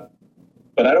 but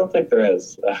I don't think there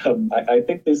is. I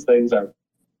think these things are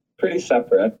pretty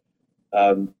separate.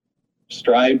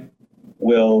 Stride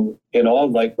will, in all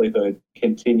likelihood,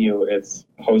 continue its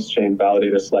host chain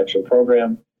validator selection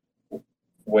program,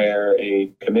 where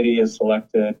a committee is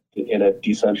selected in a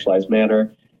decentralized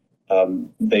manner.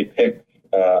 They pick,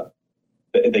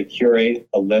 they curate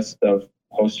a list of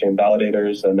host chain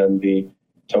validators, and then the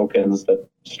tokens that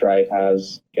Stride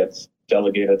has gets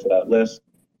delegated to that list.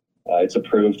 It's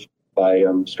approved by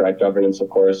Stride governance, of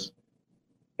course.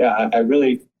 Yeah, I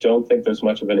really don't think there's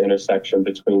much of an intersection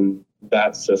between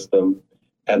that system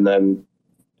and then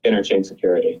interchain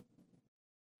security.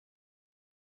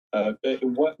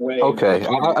 In what way? Okay,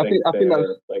 I think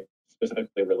they're like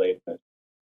specifically related.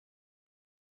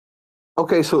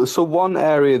 Okay, so one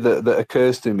area that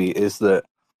occurs to me is that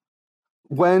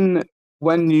when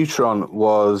Neutron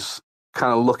was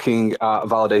kind of looking at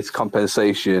validator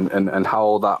compensation and how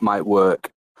all that might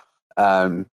work,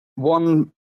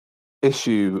 one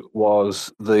issue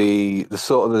was the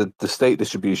sort of the state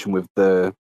distribution with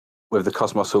the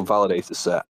Cosmos Hub validator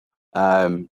set.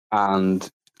 And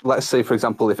let's say, for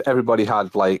example, if everybody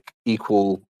had like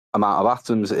equal amount of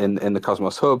atoms in the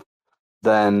Cosmos Hub,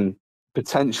 then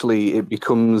potentially it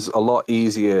becomes a lot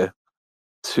easier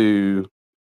to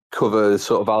cover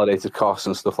sort of validated costs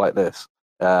and stuff like this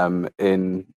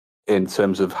in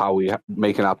terms of how we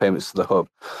making our payments to the hub.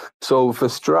 So for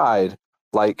Stride,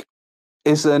 like,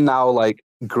 is there now like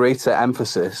greater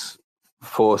emphasis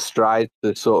for Stride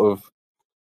to sort of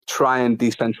try and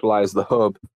decentralize the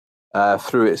hub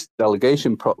through its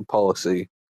delegation policy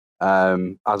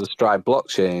as a Stride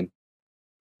blockchain?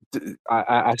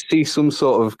 I see some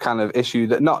sort of kind of issue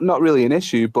that not really an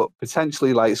issue, but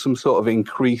potentially like some sort of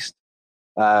increased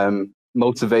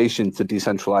motivation to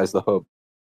decentralize the hub.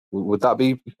 Would that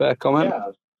be a fair comment?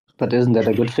 Yeah. But isn't that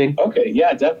a good thing? Okay,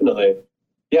 yeah, definitely.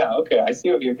 Yeah, okay, I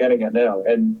see what you're getting at now.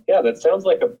 And yeah, that sounds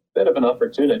like a bit of an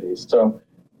opportunity. So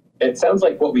it sounds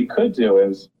like what we could do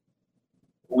is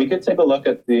we could take a look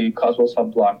at the Cosmos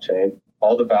Hub blockchain,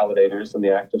 all the validators in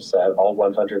the active set, all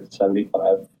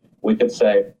 175. We could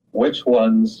say which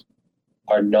ones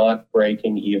are not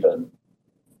breaking even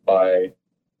by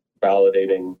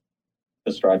validating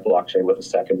the Stride blockchain with a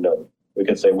second node. We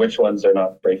could say which ones are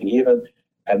not breaking even,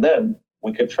 and then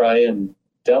we could try and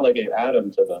delegate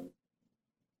Atom to them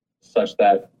such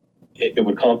that it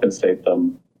would compensate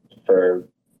them for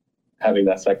having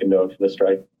that second node for the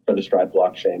Stride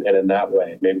blockchain, and in that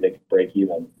way, maybe they could break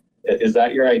even. Is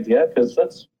that your idea? Because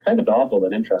that's kind of novel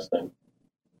and interesting.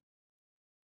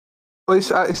 Well,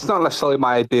 it's not necessarily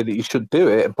my idea that you should do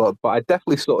it, but I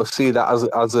definitely sort of see that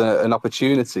as an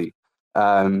opportunity.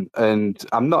 And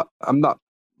I'm not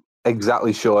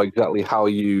exactly sure how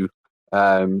you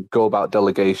go about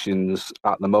delegations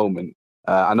at the moment.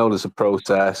 I know there's a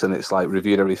process and it's like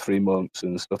reviewed every 3 months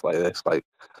and stuff like this. Like,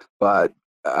 but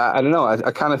I don't know.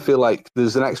 I kind of feel like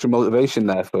there's an extra motivation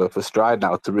there for Stride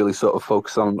now to really sort of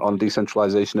focus on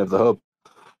decentralization of the hub.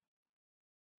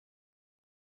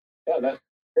 Yeah,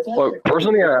 well,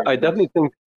 personally, I definitely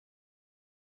think.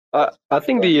 I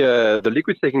think the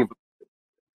liquid staking.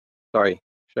 Sorry,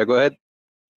 should I go ahead?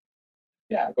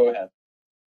 Yeah, go ahead.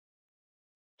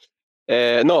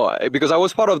 No, because I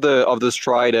was part of the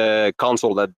Stride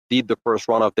council that did the first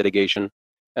round of delegation,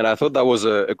 and I thought that was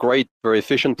a great, very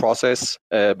efficient process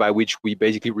by which we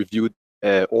basically reviewed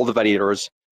all the validators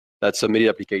that submitted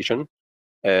application.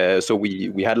 So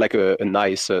we had like a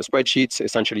nice spreadsheet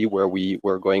essentially where we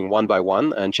were going one by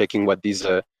one and checking what these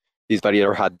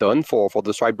validator had done for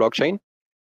the Stride blockchain,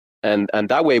 and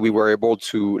that way we were able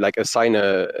to like assign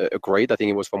a grade. I think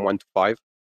it was from 1 to 5.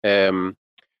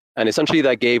 And essentially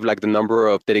that gave like the number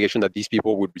of delegation that these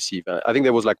people would receive. I think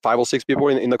there was like 5 or 6 people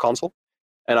in the console.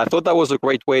 And I thought that was a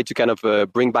great way to kind of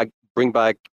bring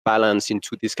back balance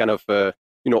into this kind of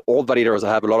old validators that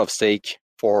have a lot of stake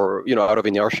for out of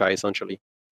inertia essentially,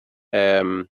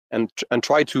 and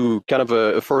try to kind of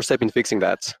a first step in fixing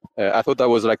that. I thought that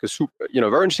was like a super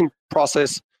very interesting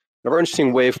process, a very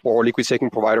interesting way for liquid staking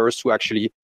providers to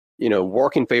actually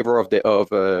work in favor of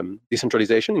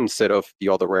decentralization instead of the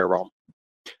other way around.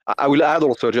 I will add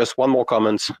also just one more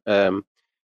comment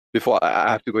before I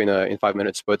have to go in 5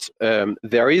 minutes. But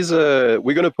there is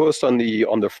we're going to post on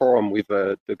the forum with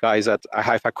the guys at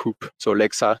Haifa Group, so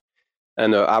Lexa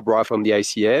and Abra from the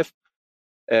ICF,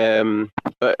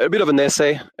 a bit of an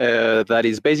essay that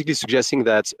is basically suggesting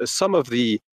that some of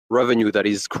the revenue that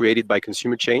is created by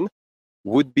consumer chain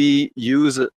would be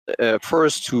used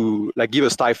first to give a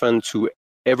stipend to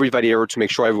every validator to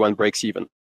make sure everyone breaks even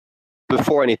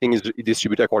before anything is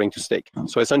distributed according to stake.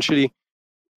 So essentially,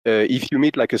 if you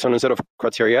meet a certain set of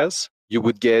criteria, you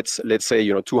would get, let's say,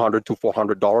 $200 to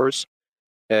 $400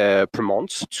 per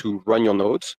month to run your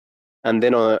nodes, and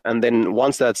then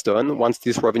once that's done, once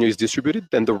this revenue is distributed,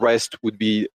 then the rest would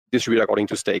be distributed according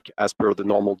to stake as per the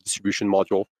normal distribution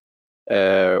module,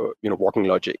 working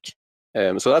logic.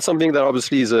 So that's something that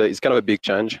obviously is kind of a big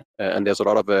change, and there's a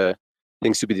lot of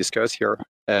things to be discussed here.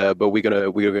 But we're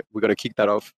gonna kick that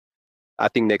off, I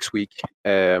think, next week,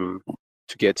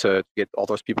 to get all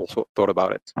those people thought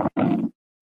about it.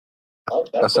 Oh,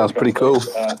 that sounds pretty cool.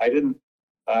 I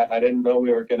didn't know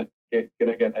we were gonna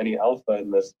get any alpha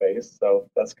in this space, so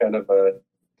that's kind of a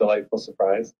delightful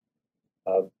surprise.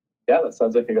 Yeah, that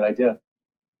sounds like a good idea.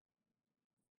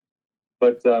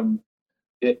 But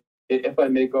if I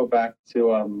may go back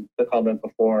to the comment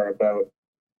before about,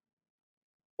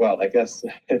 well, I guess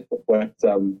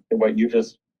what you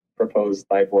just proposed,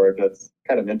 Cyborg, that's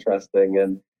kind of interesting,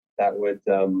 and that would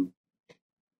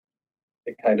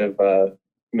kind of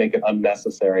make it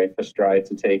unnecessary for Stride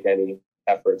to take any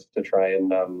efforts to try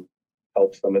and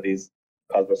help some of these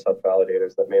Cosmos Hub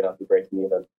validators that may not be breaking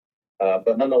even.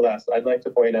 But nonetheless, I'd like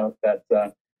to point out that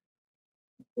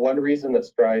one reason that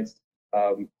Stride's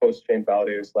post-chain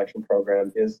validator selection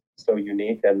program is so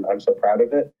unique, and I'm so proud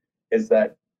of it, is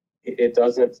that it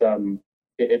doesn't,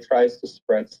 it tries to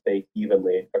spread stake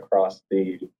evenly across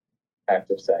the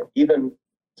active set, even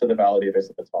to the validators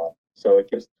at the top. So it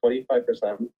gives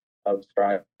 25% of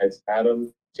Stride's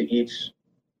Atom to each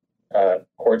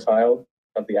quartile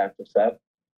of the active set.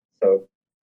 So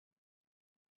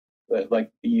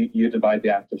you divide the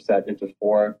active set into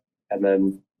 4, and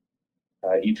then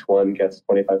each one gets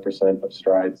 25% of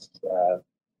Stride's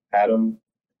Atom,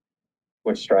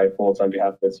 which Stride holds on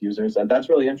behalf of its users. And that's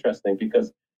really interesting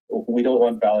because we don't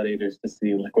want validators to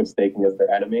see liquid staking as their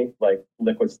enemy. Like,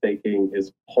 liquid staking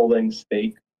is pulling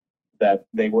stake that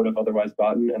they would have otherwise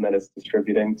gotten, and then it's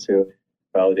distributing to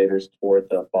validators toward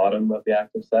the bottom of the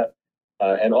active set.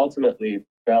 And ultimately,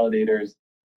 validators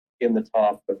in the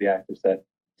top of the active set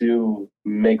do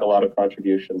make a lot of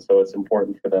contributions. So it's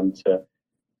important for them to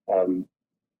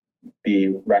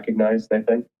be recognized, I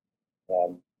think.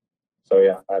 So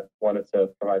yeah, I wanted to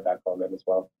provide that comment as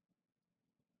well.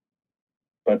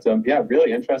 But yeah,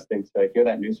 really interesting to hear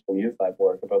that news from you,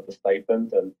 Cyborg, about the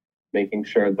stipend and making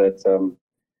sure that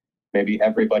maybe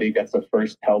everybody gets a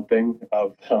first helping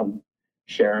of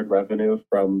shared revenue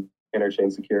from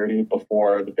interchain security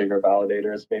before the bigger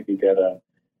validators maybe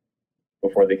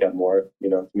before they get more,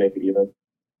 to make it even.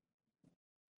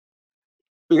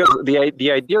 Because the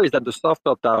idea is that the soft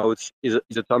opt-out is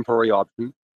a temporary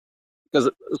option. Because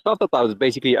soft opt-out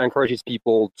basically encourages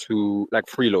people to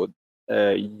freeload.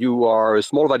 You are a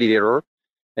small validator,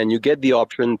 and you get the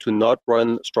option to not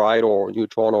run Stride or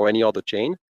Neutron or any other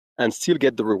chain and still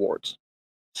get the rewards.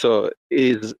 So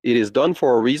it is done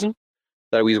for a reason.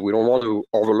 That is, we don't want to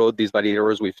overload these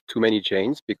validators with too many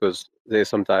chains because they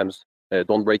sometimes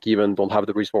don't break even, don't have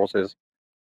the resources,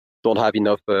 don't have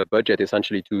enough budget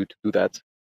essentially to do that.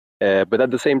 But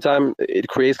at the same time, it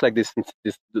creates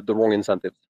the wrong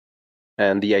incentives.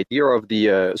 And the idea of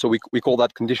so we call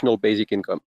that conditional basic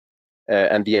income.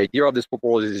 And the idea of this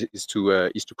proposal is to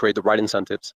create the right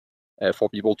incentives for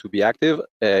people to be active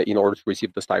in order to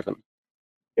receive the stipend.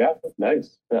 Yeah,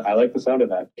 nice. I like the sound of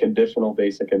that. Conditional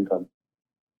basic income.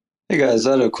 Hey guys,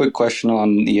 I had a quick question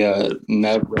on the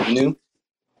MEV revenue.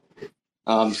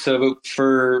 So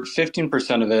for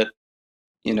 15% of it,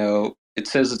 it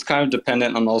says it's kind of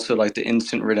dependent on also the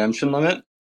instant redemption limit.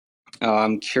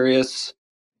 I'm curious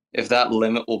if that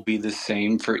limit will be the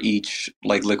same for each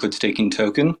liquid staking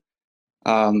token.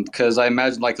 Because I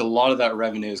imagine a lot of that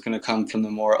revenue is going to come from the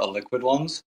more illiquid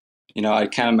ones. I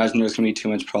can't imagine there's going to be too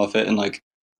much profit in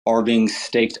are being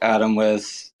staked Atom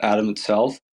with Atom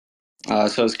itself. So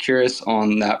I was curious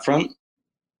on that front.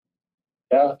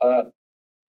 Yeah,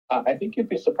 I think you'd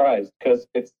be surprised because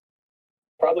it's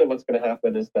probably what's going to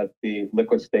happen is that the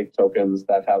liquid stake tokens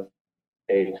that have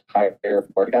a higher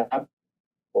market cap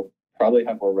will probably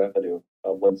have more revenue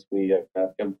once we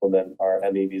implement our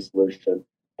MEV solution.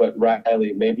 But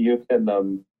Riley, maybe you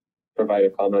can provide a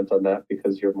comment on that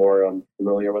because you're more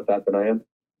familiar with that than I am.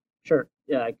 Sure.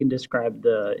 Yeah, I can describe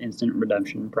the instant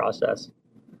redemption process.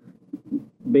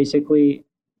 Basically,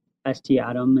 ST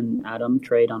Atom and Atom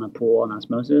trade on a pool on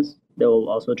Osmosis. They'll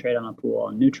also trade on a pool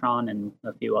on Neutron and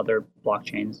a few other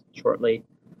blockchains shortly,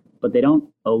 but they don't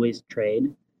always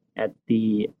trade at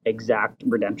the exact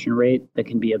redemption rate that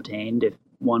can be obtained if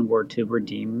one were to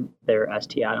redeem their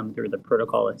ST Atom through the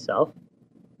protocol itself.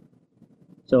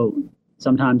 So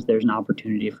sometimes there's an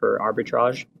opportunity for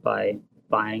arbitrage by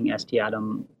buying ST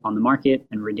Atom on the market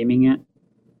and redeeming it,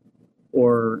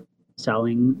 or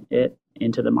selling it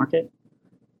into the market.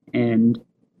 And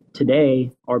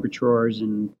today, arbitrators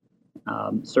and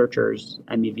searchers,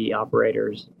 MEV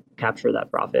operators capture that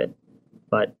profit,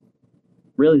 but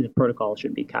really the protocol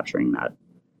should be capturing that.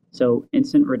 So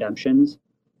instant redemptions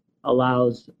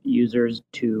allows users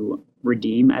to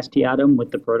redeem ST Atom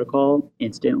with the protocol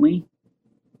instantly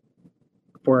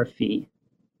for a fee.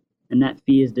 And that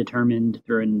fee is determined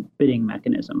through a bidding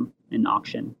mechanism in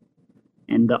auction.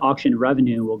 And the auction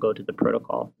revenue will go to the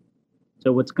protocol.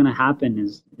 So what's going to happen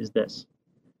is this.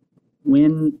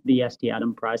 When the ST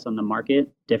Atom price on the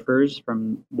market differs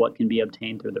from what can be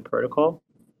obtained through the protocol,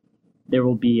 there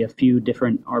will be a few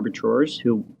different arbitrators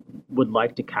who would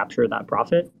like to capture that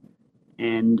profit,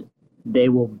 and they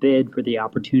will bid for the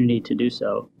opportunity to do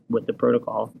so with the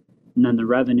protocol. And then the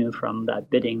revenue from that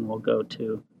bidding will go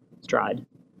to Stride.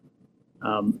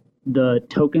 The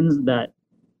tokens that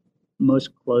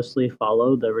most closely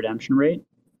follow the redemption rate,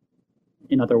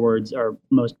 in other words, are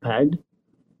most pegged,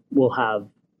 will have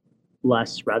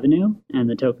less revenue, and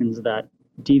the tokens that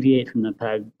deviate from the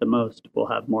peg the most will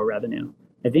have more revenue.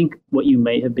 I think what you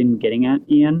may have been getting at,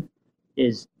 Ian,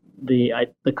 is the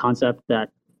concept that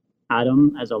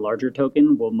Atom as a larger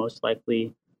token will most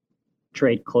likely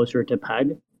trade closer to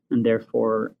peg, and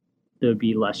therefore there would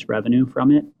be less revenue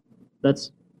from it.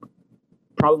 That's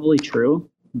probably true,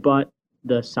 but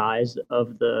the size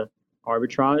of the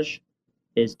arbitrage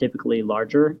is typically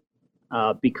larger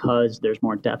because there's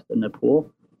more depth in the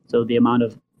pool. So the amount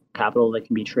of capital that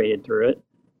can be traded through it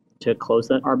to close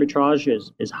that arbitrage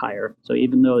is higher. So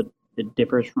even though it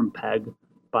differs from peg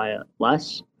by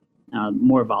less,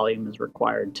 more volume is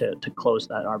required to close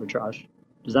that arbitrage.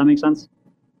 Does that make sense?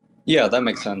 Yeah, that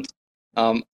makes sense.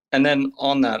 And then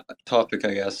on that topic,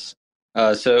 I guess,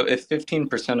 so if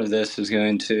 15% of this is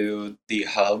going to the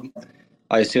hub,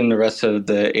 I assume the rest of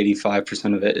the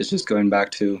 85% of it is just going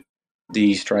back to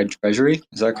the Stride treasury.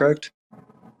 Is that correct?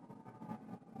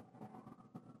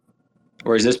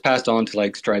 Or is this passed on to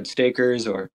like Stride stakers,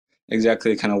 or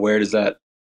exactly kind of where does that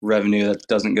revenue that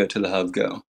doesn't go to the hub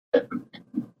go?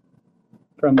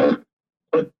 From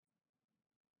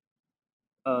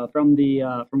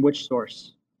which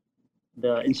source?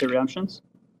 The instant redemptions?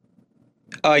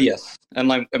 Yes, and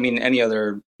like I mean any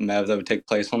other MEV that would take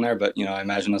place on there, but I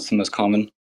imagine that's the most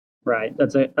common. Right.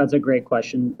 That's a great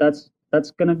question. That's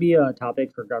going to be a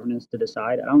topic for governance to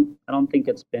decide. I don't think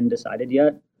it's been decided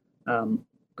yet.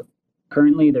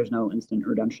 Currently, there's no instant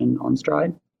redemption on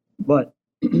Stride, but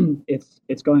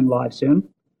it's going live soon.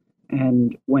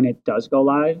 And when it does go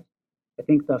live, I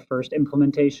think the first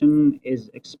implementation is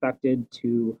expected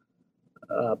to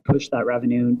push that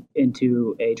revenue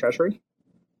into a treasury.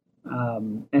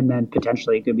 And then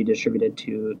potentially it could be distributed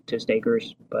to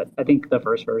stakers. But I think the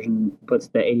first version puts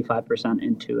the 85%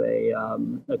 into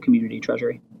a community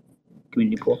treasury,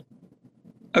 community pool.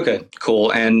 Okay,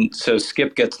 cool. And so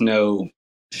Skip gets no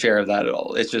share of that at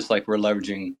all. It's just like we're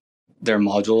leveraging their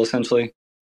module essentially.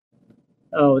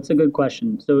 Oh, it's a good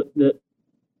question. So the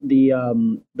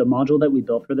module that we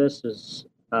built for this is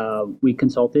we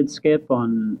consulted Skip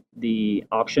on the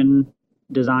auction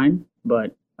design,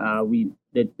 but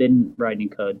it didn't write any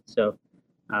code. So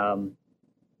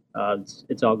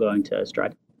it's all going to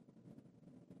Stride.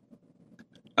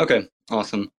 Okay,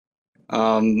 awesome.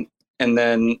 And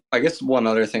then I guess one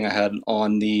other thing I had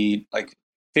on the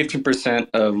 15%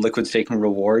 of liquid staking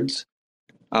rewards.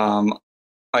 I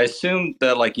assume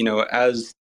that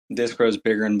as this grows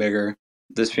bigger and bigger,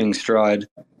 this being Stride,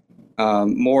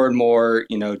 more and more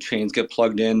chains get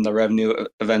plugged in, the revenue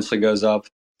eventually goes up.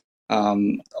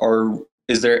 Or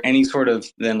is there any sort of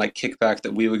then kickback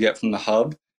that we would get from the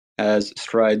hub as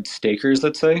Stride stakers,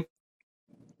 let's say,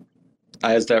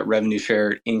 as that revenue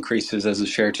share increases as a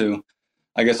share to,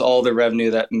 I guess, all the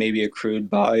revenue that may be accrued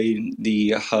by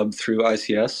the hub through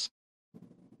ICS?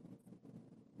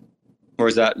 or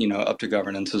is that up to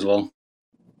governance as well?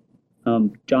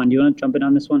 John, do you want to jump in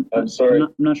on this one? I'm sorry.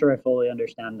 I'm not sure I fully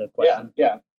understand the question.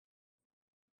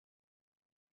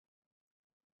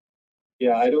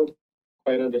 Yeah, I don't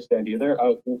quite understand either.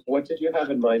 What did you have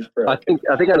in mind for? I think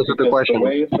I understood the question. The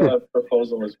way the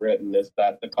proposal is written is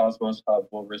that the Cosmos Hub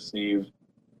will receive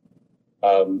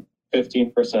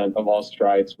 15% of all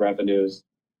Stride's revenues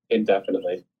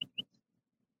indefinitely.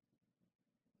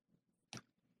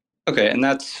 Okay, and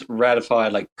that's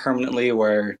ratified like permanently,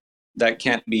 where that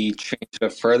can't be changed to a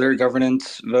further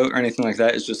governance vote or anything like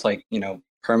that. It's just like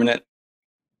permanent.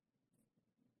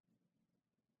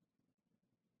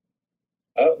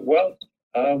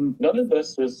 None of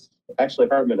this is actually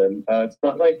permanent. It's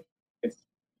not like it's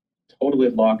totally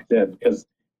locked in, because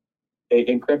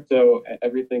in crypto,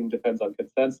 everything depends on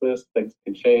consensus. Things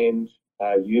can change.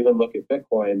 You even look at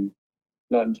Bitcoin,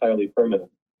 not entirely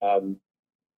permanent.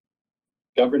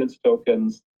 Governance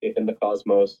tokens in the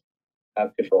Cosmos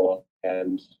have control,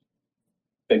 and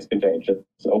things can change.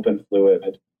 It's open,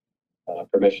 fluid,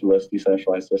 permissionless,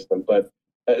 decentralized system. But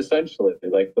essentially,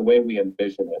 like the way we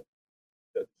envision it,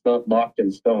 it's not locked in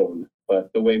stone,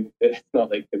 but it's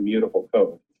not like immutable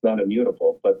code. It's not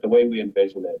immutable, but the way we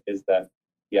envision it is that,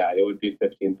 yeah, it would be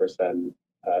 15%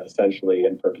 essentially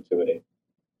in perpetuity.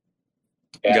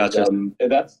 And Gotcha.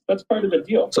 that's part of the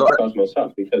deal for the Cosmos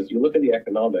Hub, because you look at the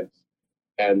economics,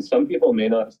 and some people may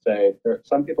say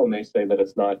that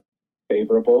it's not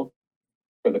favorable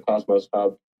for the Cosmos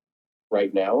Hub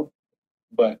right now,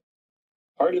 but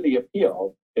part of the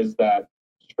appeal is that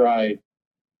Stride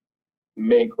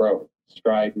may grow.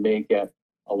 Stride may get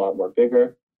a lot more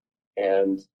bigger,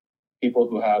 and people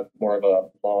who have more of a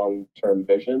long-term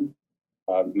vision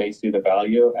may see the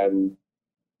value, and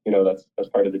that's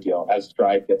part of the deal. As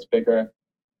Stride gets bigger,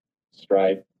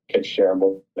 Stride can share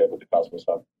more with the Cosmos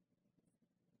Hub.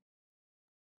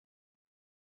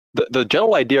 The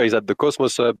general idea is that the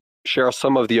Cosmos Hub shares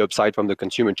some of the upside from the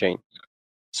consumer chain.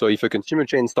 So if a consumer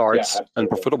chain starts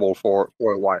unprofitable for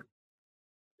a while,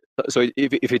 so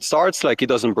if it starts like it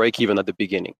doesn't break even at the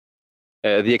beginning,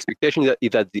 the expectation is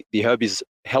that the hub is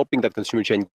helping that consumer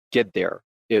chain get there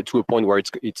to a point where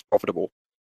it's profitable.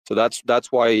 So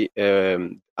that's why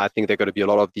I think there are going to be a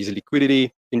lot of these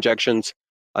liquidity injections.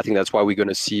 I think that's why we're going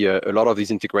to see a lot of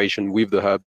this integration with the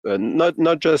hub,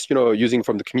 not just using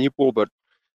from the community pool, but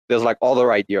there's like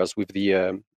other ideas with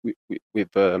the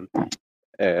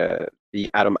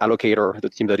Atom allocator, the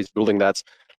team that is building that.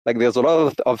 Like there's a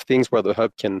lot of things where the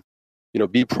hub can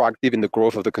be proactive in the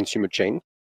growth of the consumer chain,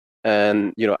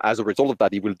 and as a result of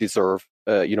that, it will deserve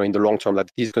in the long term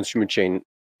that this consumer chain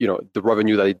the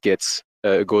revenue that it gets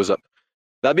goes up.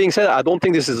 That being said, I don't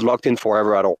think this is locked in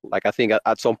forever at all. Like I think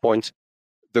at some point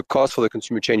the cost for the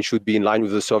consumer chain should be in line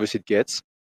with the service it gets.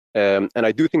 And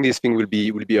I do think this thing will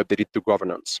be updated to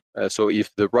governance. So if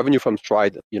the revenue from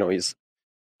Stride, is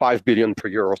 5 billion per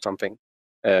year or something,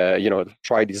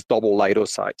 Stride is double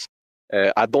Lido's size.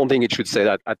 I don't think it should say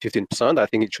that at 15%. I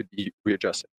think it should be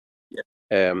readjusted. Yeah.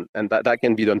 And that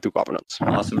can be done through governance.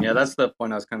 Awesome. Yeah, that's the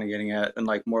point I was kind of getting at, and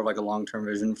like more of like a long-term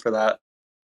vision for that.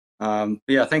 But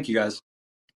yeah, thank you guys.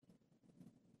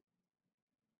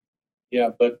 Yeah,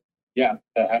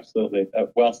 absolutely.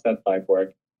 Well said,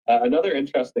 Cyborg. Another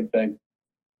interesting thing,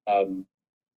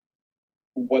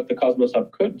 what the Cosmos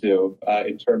Hub could do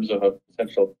in terms of a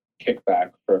potential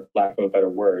kickback, for lack of a better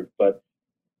word, but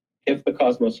if the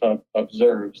Cosmos Hub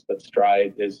observes that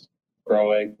Stride is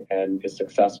growing and is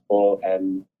successful,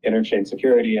 and interchain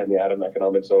security and the Atom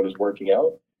economic zone is working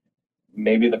out,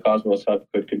 maybe the Cosmos Hub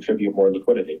could contribute more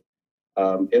liquidity.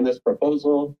 In this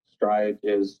proposal, Stride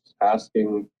is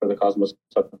asking for the Cosmos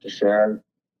Hub to share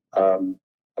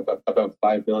about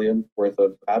 5 million worth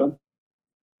of Atom.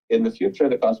 In the future,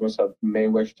 the Cosmos Hub may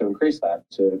wish to increase that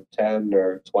to 10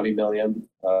 or 20 million,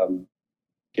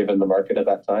 given the market at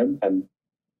that time, and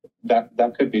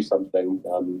that could be something,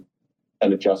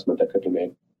 an adjustment that could be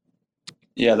made.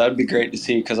 Yeah, that'd be great to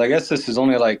see, because I guess this is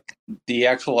only like the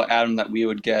actual Atom that we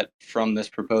would get from this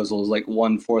proposal is like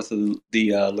 1/4 of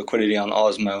the liquidity on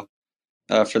Osmo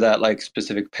for that like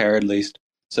specific pair at least.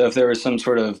 So if there was some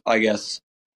sort of, I guess,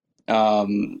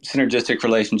 synergistic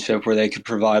relationship where they could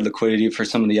provide liquidity for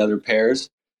some of the other pairs,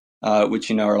 which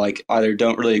are like either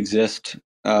don't really exist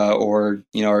or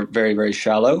are very, very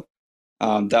shallow,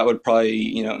 that would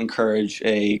probably encourage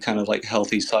a kind of like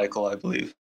healthy cycle, I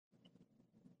believe.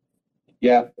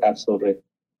 Yeah, absolutely.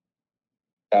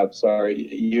 I'm sorry,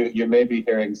 you may be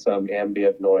hearing some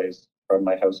ambient noise from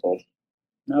my household.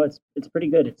 No, it's pretty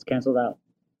good. It's canceled out.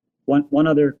 One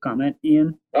other comment,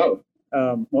 Ian. Oh.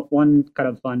 One kind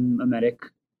of fun memetic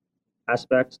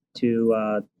aspect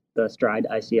to the Stride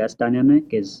ICS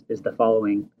dynamic is the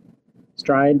following.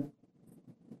 Stride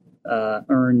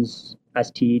earns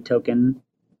ST token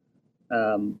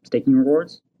staking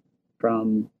rewards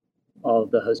from all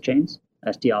of the host chains,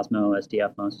 ST Osmo, ST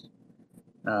Atmos.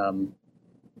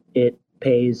 It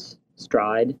pays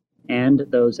Stride and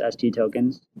those ST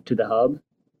tokens to the hub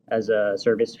as a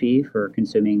service fee for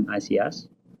consuming ICS.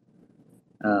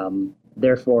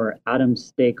 Therefore, Atom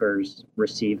stakers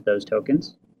receive those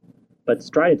tokens, but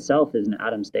Stride itself is an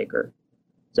Atom staker.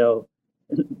 So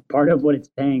part of what it's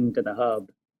paying to the hub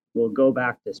will go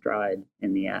back to Stride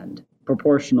in the end,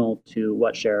 proportional to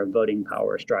what share of voting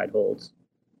power Stride holds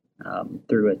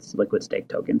through its liquid stake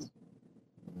tokens.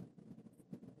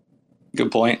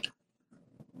 Good point.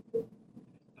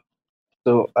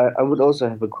 So I would also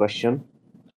have a question.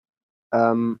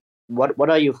 What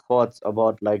are your thoughts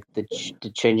about like the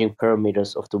changing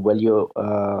parameters of the value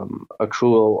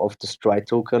accrual of the Stride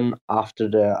token after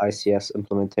the ICS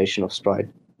implementation of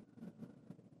Stride?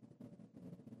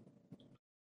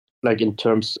 Like in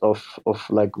terms of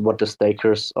like what the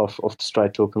stakers of the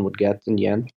Stride token would get in the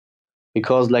end,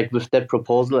 because like with that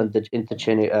proposal and the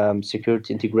interchain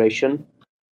security integration,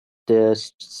 the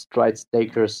Stride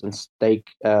stakers and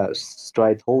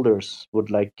Stride holders would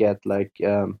like get like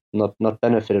not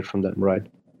benefited from them, right?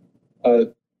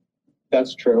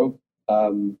 That's true.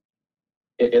 In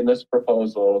this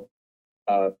proposal,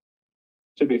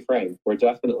 to be frank, we're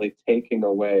definitely taking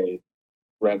away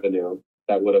revenue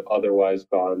that would have otherwise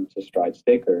gone to Stride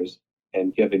stakers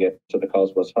and giving it to the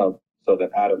Cosmos Hub so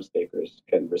that Atom stakers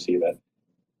can receive it.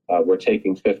 We're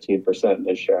taking 15%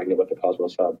 and sharing it with the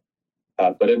Cosmos Hub.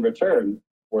 But in return,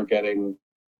 we're getting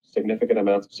significant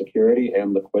amounts of security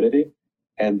and liquidity.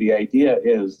 And the idea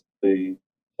is the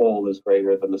whole is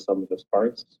greater than the sum of its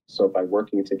parts. So by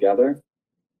working together,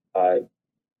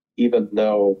 even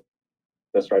though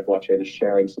the Stride blockchain is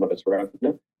sharing some of its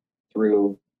revenue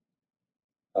through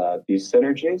these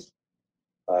synergies,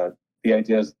 the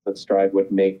idea is that Stride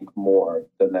would make more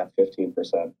than that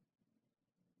 15%,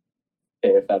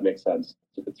 if that makes sense,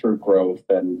 through growth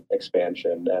and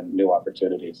expansion and new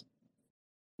opportunities.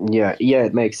 Yeah,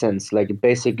 it makes sense. Like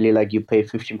basically, like you pay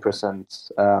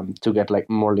 15% to get like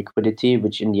more liquidity,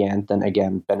 which in the end then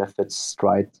again benefits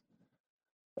Stride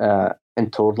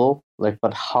in total. Like,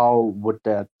 but how would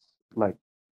that like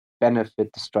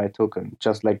benefit the Stride token?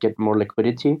 Just like get more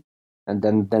liquidity, and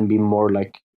then be more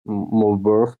like more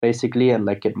worth basically, and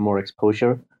like get more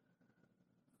exposure.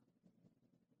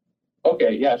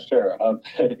 Okay, yeah, sure.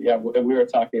 Yeah, we were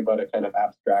talking about it kind of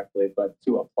abstractly, but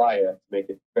to apply it, to make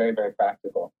it very, very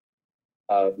practical.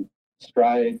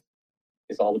 Stride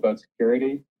is all about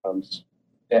security.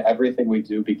 Everything we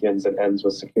do begins and ends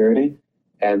with security.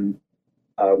 And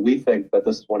we think that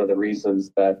this is one of the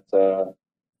reasons that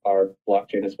our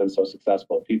blockchain has been so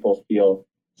successful. People feel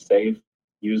safe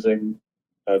using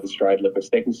the Stride liquid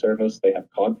staking service. They have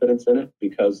confidence in it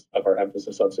because of our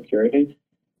emphasis on security.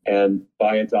 And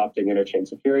by adopting interchain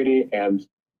security and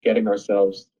getting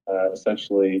ourselves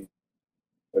essentially,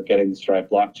 or getting the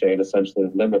Stride blockchain essentially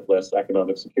limitless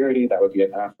economic security, that would be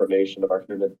an affirmation of our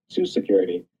commitment to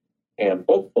security. And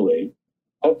hopefully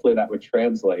that would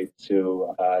translate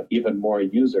to even more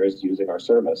users using our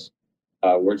service.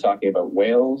 We're talking about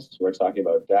whales, we're talking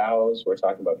about DAOs, we're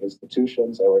talking about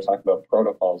institutions, and we're talking about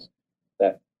protocols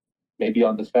that may be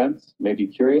on the fence, may be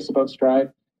curious about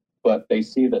Stride, but they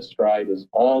see that Stride is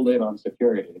all in on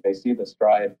security. They see that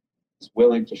Stride is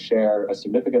willing to share a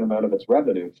significant amount of its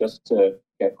revenue just to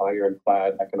get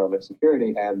ironclad economic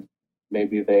security, and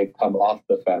maybe they come off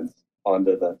the fence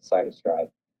onto the side of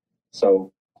Stride.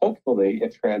 So hopefully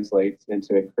it translates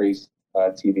into increased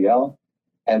TVL.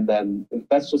 And then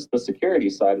that's just the security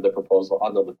side of the proposal.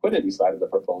 On the liquidity side of the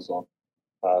proposal,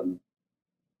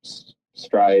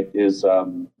 Stride is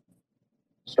asking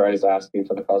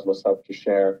for the Cosmos Hub to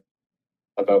share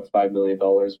about $5 million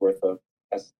worth of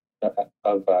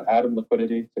Atom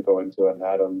liquidity to go into an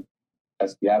Atom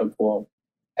ST Atom pool,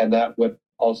 and that would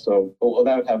also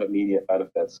that would have immediate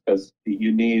benefits because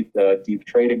you need deep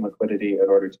trading liquidity in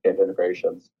order to get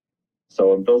integrations.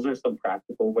 So those are some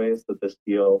practical ways that this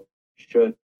deal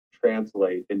should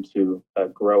translate into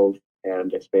growth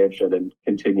and expansion and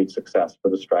continued success for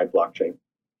the Stride blockchain.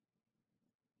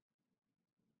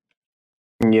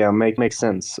 Yeah, makes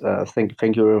sense.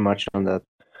 Thank you very much on that.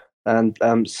 And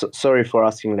sorry for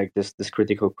asking like this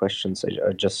critical questions.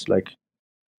 I just like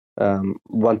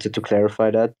wanted to clarify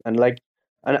that. And like,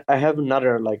 and I have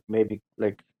another like maybe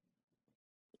like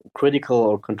critical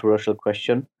or controversial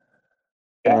question.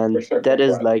 Yeah, and for sure. that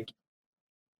is like,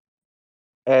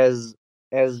 as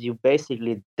you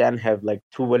basically then have like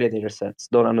two validator sets.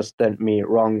 Don't understand me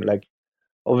wrong. Like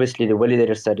obviously the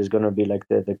validator set is going to be like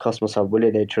the Cosmos Hub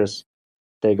validators.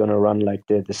 They're going to run like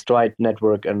the Stride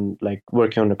network and like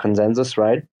working on the consensus,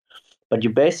 right? But you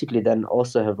basically then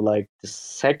also have like the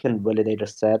second validator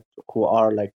set who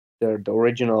are like the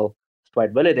original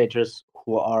Stride validators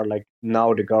who are like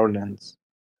now the governance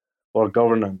or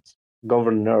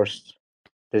governors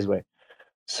this way.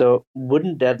 So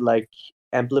wouldn't that like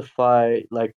amplify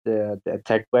like the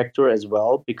attack vector as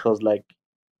well? Because like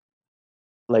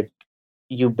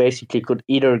you basically could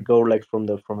either go like from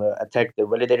the attack the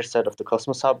validator set of the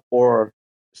Cosmos Hub or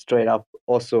straight up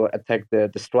also attack the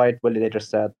Stride validator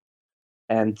set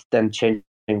and then changing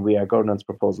via governance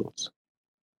proposals.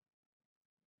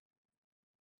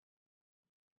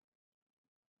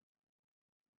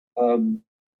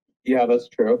 Yeah, that's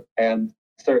true. And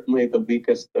certainly the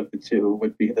weakest of the two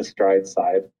would be the Stride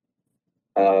side.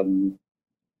 Are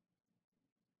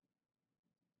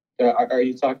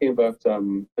you talking about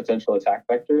potential attack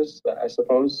vectors, I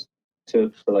suppose,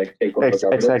 to like take over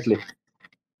governance? Exactly.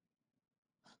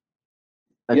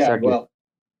 Yeah, well,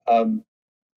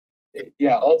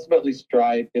 yeah, ultimately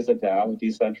Stride is a DAO, a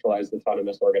decentralized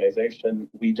autonomous organization.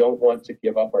 We don't want to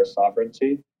give up our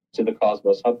sovereignty to the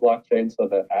Cosmos Hub blockchain so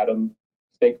that Atom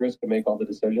stakers can make all the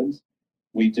decisions.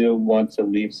 We do want to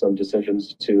leave some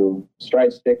decisions to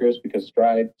Stride stakers because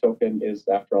Stride token is,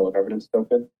 after all, a governance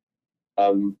token.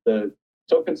 The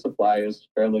token supply is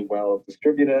fairly well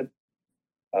distributed.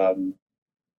 The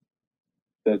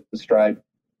Stride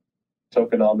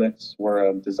tokenomics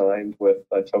were designed with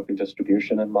token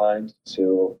distribution in mind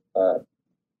to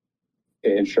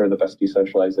ensure the best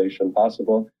decentralization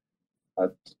possible.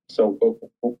 So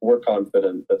we're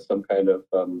confident that some kind of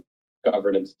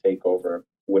governance takeover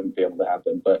wouldn't be able to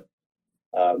happen. But,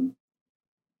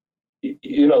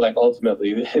 you know, like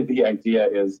ultimately the idea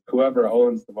is whoever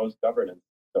owns the most governance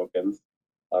tokens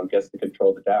gets to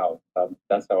control the DAO.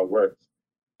 That's how it works.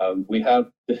 We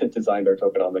have designed our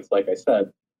tokenomics, like I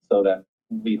said, so that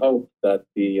we hope that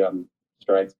the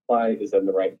Stride supply is in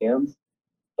the right hands.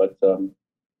 But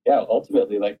yeah,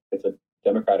 ultimately, like it's a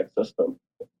democratic system.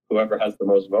 Whoever has the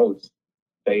most votes,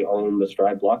 they own the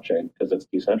Stride blockchain because it's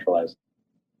decentralized.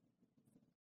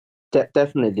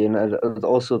 Definitely, and it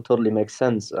also totally makes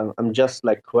sense. I'm just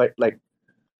like quite like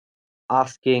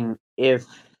asking if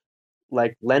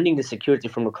like lending the security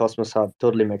from the Cosmos Hub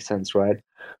totally makes sense, right?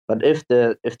 But if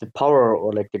the power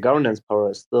or like the governance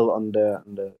power is still on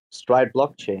the Stride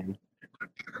blockchain,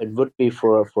 it would be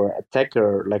for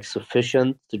attacker like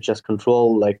sufficient to just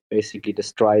control like basically the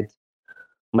Stride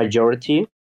majority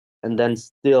and then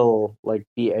still like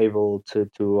be able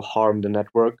to harm the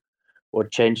network or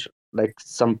change like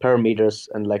some parameters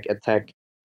and like attack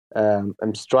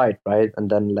Stride, right? And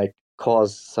then like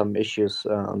cause some issues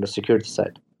on the security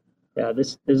side. Yeah,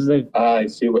 this is a. I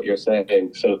see what you're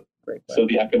saying. So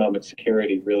the economic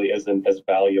security really isn't as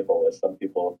valuable as some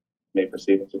people may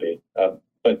perceive it to be.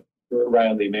 But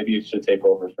Riley, maybe you should take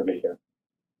over for me here.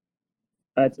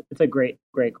 It's a great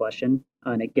question,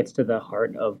 and it gets to the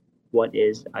heart of what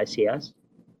is ICS.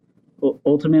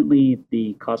 Ultimately,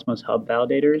 the Cosmos Hub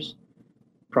validators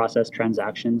process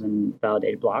transactions and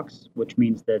validate blocks, which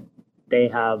means that they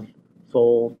have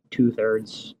full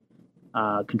 2/3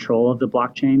 control of the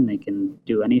blockchain. They can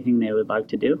do anything they would like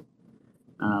to do.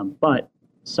 But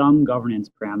some governance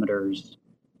parameters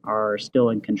are still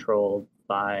in control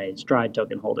by Stride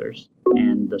token holders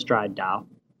and the Stride DAO.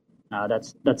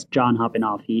 That's John hopping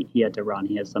off. He had to run.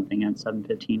 He has something at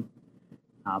 7:15.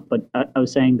 But I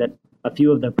was saying that a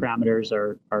few of the parameters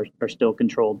are still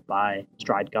controlled by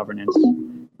Stride governance.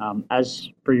 As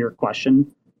for your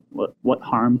question, what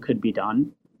harm could be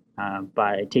done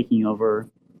by taking over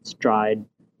Stride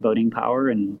voting power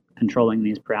and controlling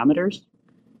these parameters?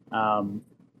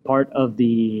 Part of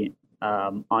the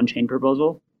on-chain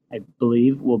proposal, I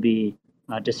believe, will be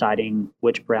deciding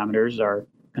which parameters are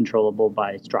controllable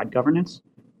by Stride governance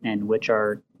and which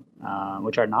are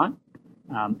not.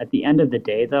 At the end of the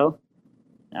day, though,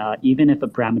 even if a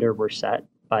parameter were set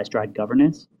by Stride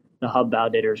governance, the hub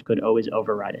validators could always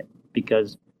override it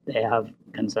because they have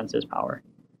consensus power.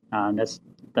 That's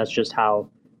just how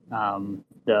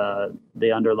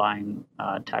the underlying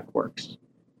tech works.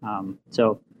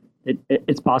 So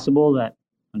it's possible that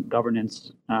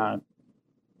governance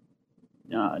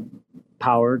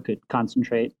power could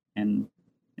concentrate in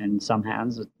some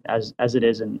hands, as it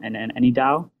is in any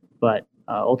DAO, but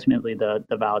ultimately the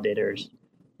validators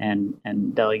and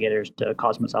delegators to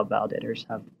Cosmos Hub validators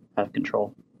have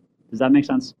control. Does that make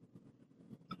sense?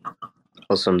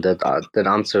 Awesome. That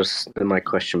answers my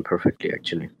question perfectly,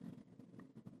 actually.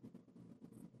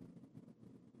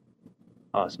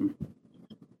 Awesome.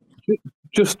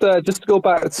 just to go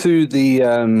back to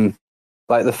the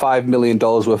like the $5 million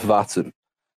worth of Atom.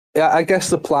 Yeah, I guess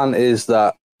the plan is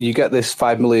that you get this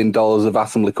 $5 million of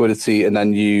Atom liquidity, and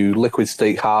then you liquid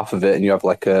stake half of it, and you have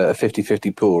like a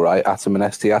 50-50 pool, right? Atom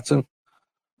and ST Atom.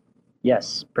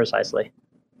 Yes, precisely.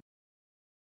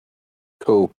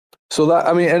 Cool. So that,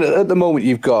 I mean, at the moment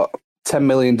you've got $10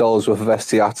 million worth of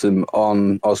ST Atom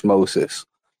on Osmosis.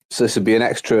 So this would be an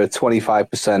extra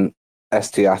 25%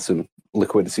 ST Atom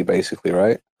liquidity, basically,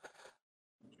 right?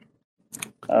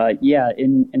 Yeah,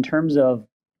 in terms of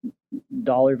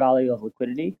dollar value of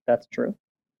liquidity, that's true.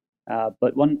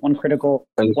 But one critical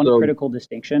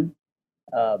distinction: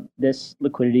 this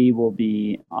liquidity will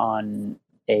be on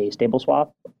a stable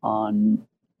swap on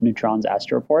Neutron's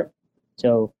Astroport.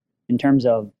 So in terms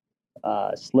of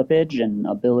slippage and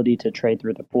ability to trade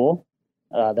through the pool,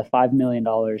 the $5 million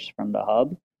from the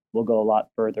hub will go a lot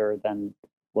further than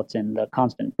what's in the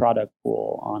constant product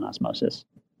pool on Osmosis.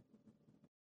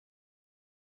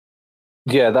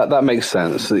 Yeah, that makes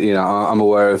sense. You know, I'm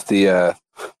aware of the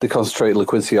concentrated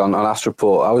liquidity on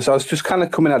Astroport. I was just kind of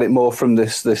coming at it more from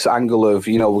this angle of,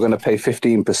 you know, we're going to pay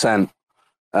 15%,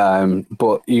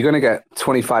 but you're going to get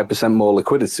 25% more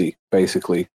liquidity,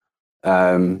 basically.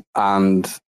 And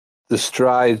the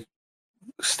Stride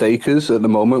stakers at the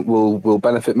moment will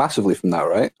benefit massively from that,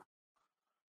 right?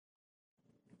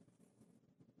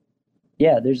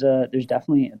 Yeah, there's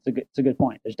definitely, it's a good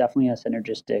point. There's definitely a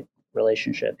synergistic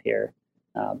relationship here.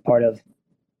 Part of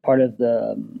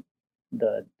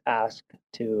the ask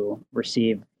to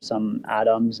receive some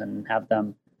atoms and have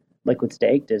them liquid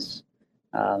staked is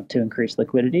to increase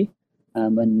liquidity,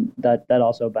 and that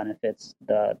also benefits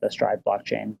the Stride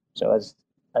blockchain. So as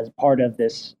part of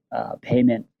this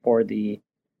payment for the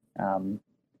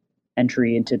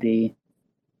entry into the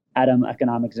Atom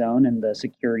economic zone and the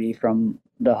security from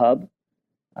the hub,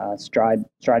 Stride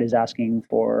is asking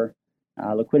for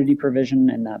liquidity provision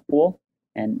in that pool,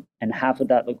 and half of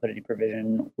that liquidity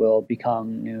provision will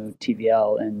become new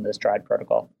TVL in the Stride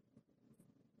protocol.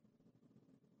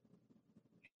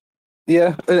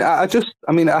 Yeah, I'd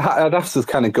have to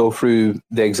kind of go through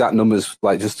the exact numbers,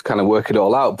 like just to kind of work it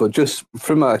all out. But just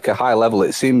from like a high level,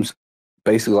 it seems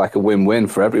basically like a win-win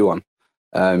for everyone.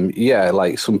 Yeah,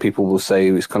 like some people will say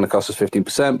it's going to cost us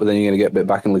 15%, but then you're going to get a bit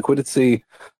back in liquidity.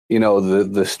 You know,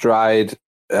 the Stride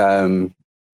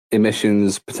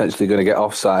emissions potentially going to get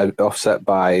offset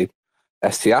by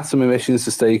ST Atom emissions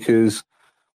to stakers.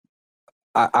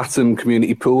 Atom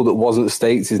community pool that wasn't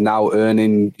staked is now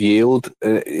earning yield.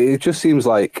 It just seems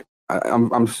like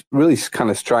I'm really kind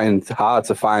of trying hard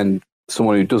to find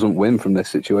someone who doesn't win from this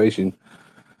situation.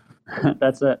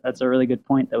 That's a really good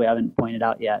point that we haven't pointed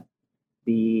out yet.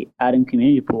 The Atom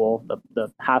community pool, the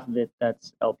half of it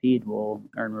that's LP'd will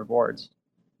earn rewards.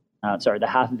 The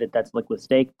half of it that's liquid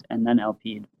staked and then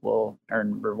LP'd will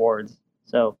earn rewards.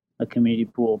 So the community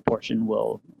pool portion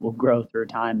will grow through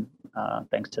time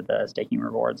thanks to the staking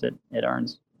rewards it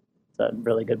earns. It's a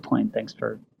really good point. Thanks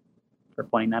for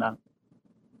pointing that out.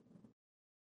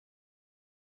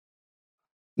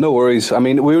 No worries. I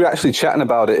mean, we were actually chatting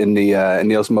about it in the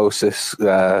Osmosis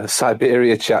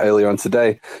Siberia chat earlier on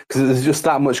today, because there's just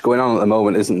that much going on at the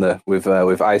moment, isn't there? With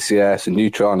ICS and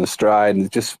Neutron and Stride,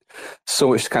 and just so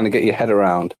much to kind of get your head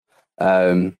around.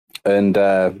 I'm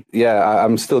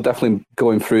still definitely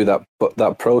going through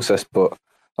that process. But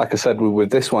like I said, with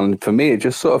this one, for me, it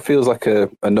just sort of feels like a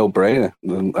no-brainer,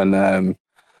 and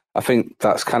I think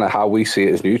that's kind of how we see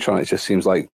it as Neutron. It just seems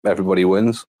like everybody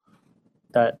wins.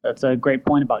 That's a great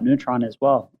point about Neutron as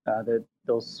well.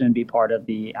 They'll soon be part of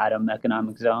the Atom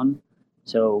economic zone.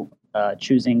 So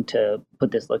choosing to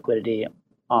put this liquidity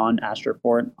on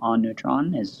Astroport on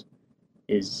Neutron is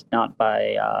not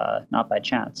by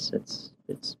chance.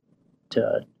 It's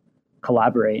to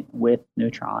collaborate with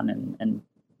Neutron and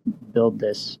build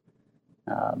this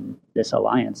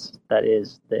alliance that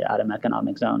is the Atom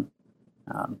economic zone.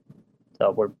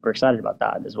 So we're excited about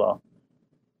that as well.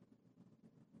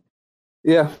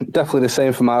 Yeah, definitely the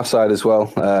same from our side as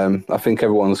well. I think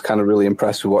everyone's kind of really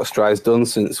impressed with what Stride's done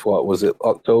since, what was it,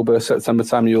 October, September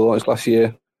time you launched last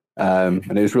year.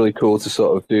 And it was really cool to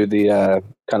sort of do the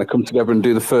kind of come together and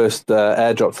do the first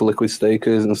airdrop for liquid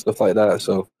stakers and stuff like that.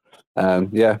 So,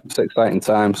 yeah, it's exciting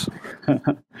times.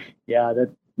 Yeah,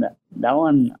 that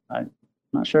one, I'm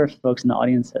not sure if folks in the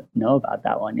audience know about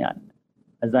that one yet.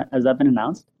 Has that been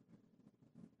announced?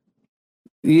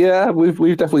 Yeah,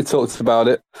 we've definitely talked about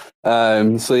it.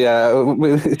 So yeah,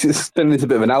 it's just turning into a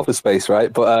bit of an alpha space,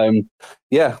 right? But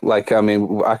yeah, like I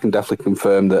mean, I can definitely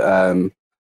confirm that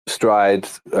Stride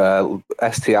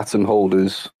ST Atom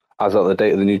holders, as at the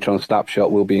date of the Neutron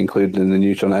snapshot, will be included in the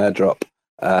Neutron airdrop.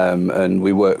 and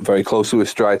we work very closely with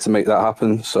Stride to make that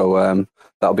happen. So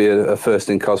that'll be a first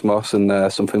in Cosmos,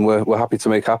 and something we're happy to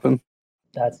make happen.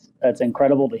 That's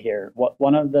incredible to hear.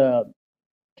 One of the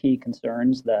key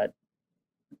concerns that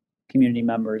community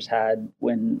members had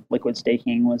when liquid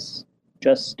staking was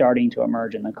just starting to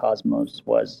emerge in the Cosmos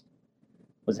was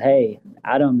hey,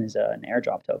 Atom is an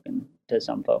airdrop token to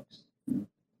some folks.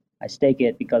 I stake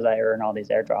it because I earn all these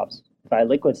airdrops. If I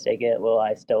liquid stake it, will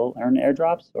I still earn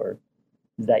airdrops, or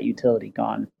is that utility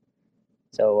gone?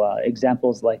 So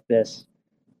examples like this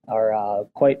are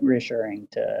quite reassuring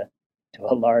to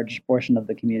a large portion of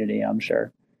the community, I'm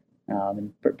sure.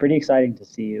 And pretty exciting to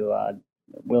see you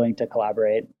willing to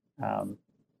collaborate.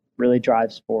 Really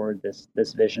drives forward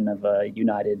this vision of a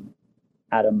united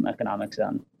Atom economic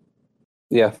zone.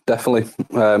 Yeah, definitely.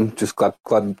 Just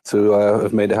glad to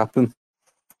have made it happen.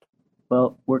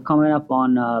 Well, we're coming up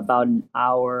on about an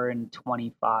hour and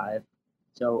 25.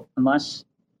 So unless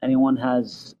anyone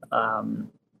has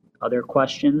other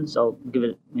questions, I'll give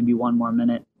it maybe one more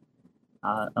minute.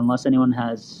 Unless anyone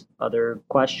has other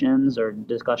questions or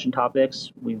discussion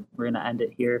topics, we're going to end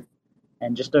it here.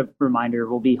 And just a reminder,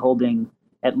 we'll be holding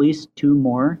at least 2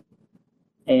 more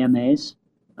AMAs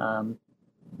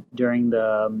during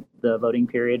the voting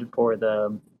period for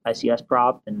the ICS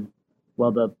prop. And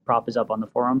while the prop is up on the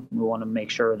forum, we want to make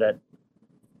sure that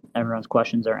everyone's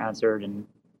questions are answered and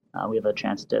we have a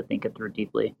chance to think it through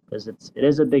deeply, because it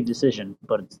is a big decision,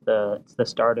 but it's the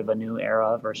start of a new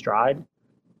era for Stride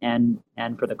and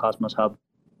for the Cosmos Hub.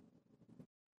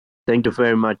 Thank you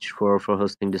very much for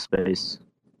hosting the space.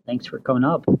 Thanks for coming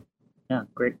up. Yeah,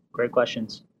 great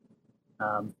questions.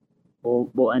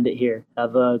 We'll end it here.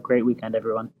 Have a great weekend,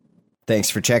 everyone. Thanks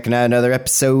for checking out another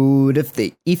episode of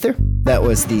The Ether. That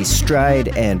was the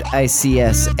Stride and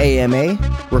ICS AMA,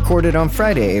 recorded on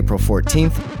Friday, April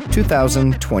 14th,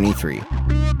 2023.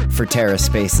 For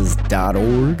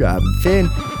TerraSpaces.org, I'm Finn.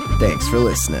 Thanks for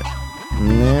listening.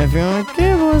 And if you want to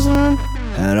keep listening,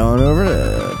 head on over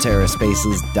to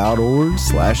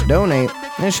TerraSpaces.org/donate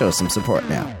and show some support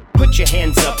now. Put your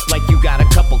hands up like you got a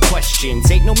couple questions.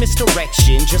 Ain't no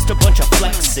misdirection, just a bunch of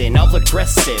flexing. All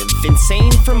aggressive,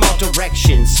 insane from all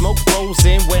directions. Smoke rolls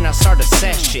in when I start a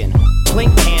session.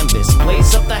 Blank canvas,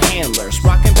 blaze up the handlers.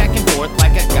 Rocking back and forth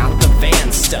like I got the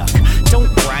van stuck.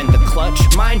 Don't grind the clutch,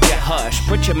 mind your hush.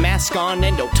 Put your mask on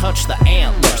and don't touch the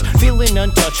antlers. Feeling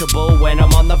untouchable when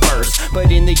I'm on the verse, but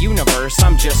in the universe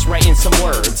I'm just writing some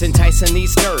words, enticing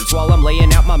these nerds while I'm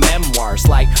laying out my memoirs.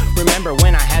 Like, remember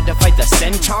when I had to fight the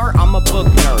centaur? I'm a book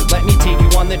nerd, let me take you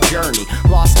on the journey.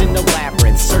 Lost in the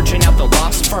labyrinth, searching out the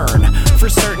lost fern. For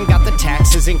certain got the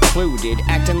taxes included.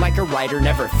 Acting like a writer,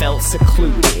 never felt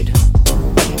secluded.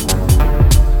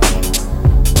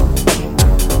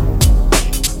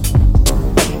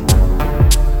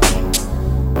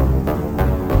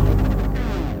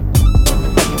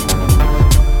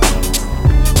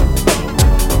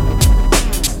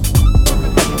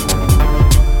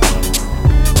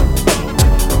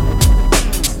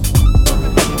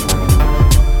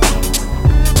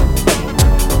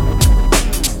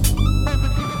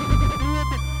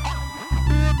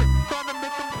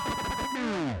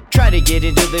 Get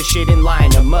into the shit and line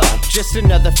them up. Just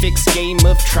another fixed game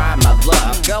of try my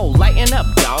luck. Go lighten up,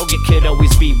 dog, it could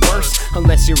always be worse.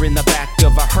 Unless you're in the back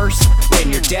of a hearse,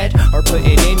 then you're dead or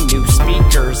putting in new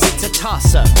speakers. It's a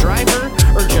toss-up, driver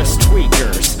or just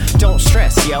tweakers. Don't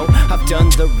stress, yo, I've done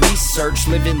the research.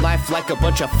 Living life like a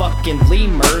bunch of fucking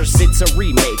lemurs. It's a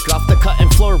remake, off the cutting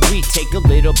floor we take a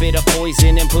little bit of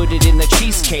poison and put it in the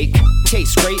cheesecake.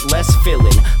 Tastes great, less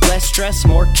filling, less stress,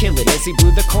 more killing. As he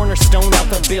blew the cornerstone out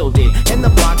the building and the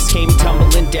blocks came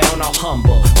tumbling down, all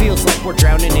humble. Feels like we're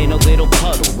drowning in a little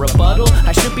puddle. Rebuttal,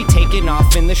 I should be taking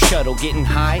off in the shuttle, getting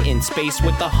high in space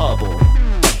with the Hubble.